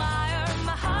on a wire.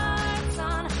 My heart's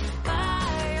on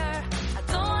fire. I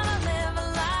don't wanna live a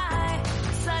lie.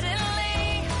 Suddenly,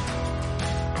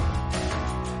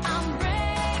 I'm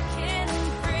breaking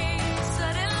free.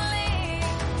 Suddenly,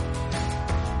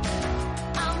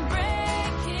 I'm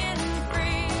breaking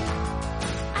free.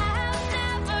 I have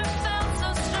never felt so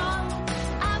strong.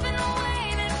 I've been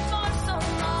waiting for so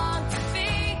long to be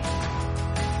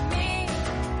me.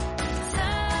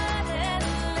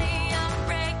 Suddenly, I'm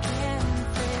breaking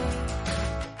free.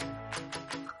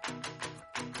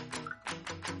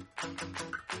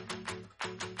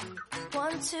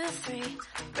 1, 2, 3,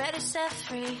 ready, set,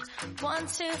 free. 1,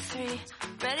 2, 3,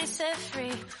 ready, set,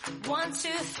 free. 1, 2,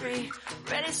 3,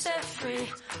 ready, set, free.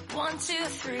 1, 2,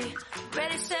 3,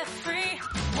 ready, set, free.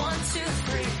 1, 2,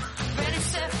 3, ready,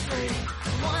 set, free.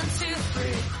 1, 2,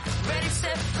 3, ready,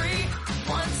 set, free.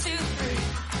 1, 2, 3,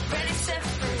 ready, set,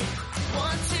 free.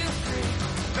 1, 2, 3,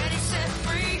 ready, set,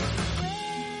 free.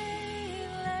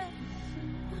 Weightless,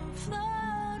 I'm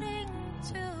floating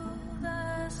to the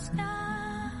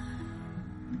sky.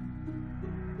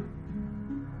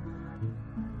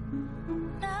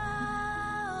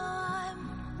 Now I'm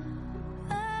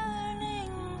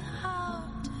learning how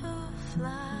to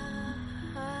fly.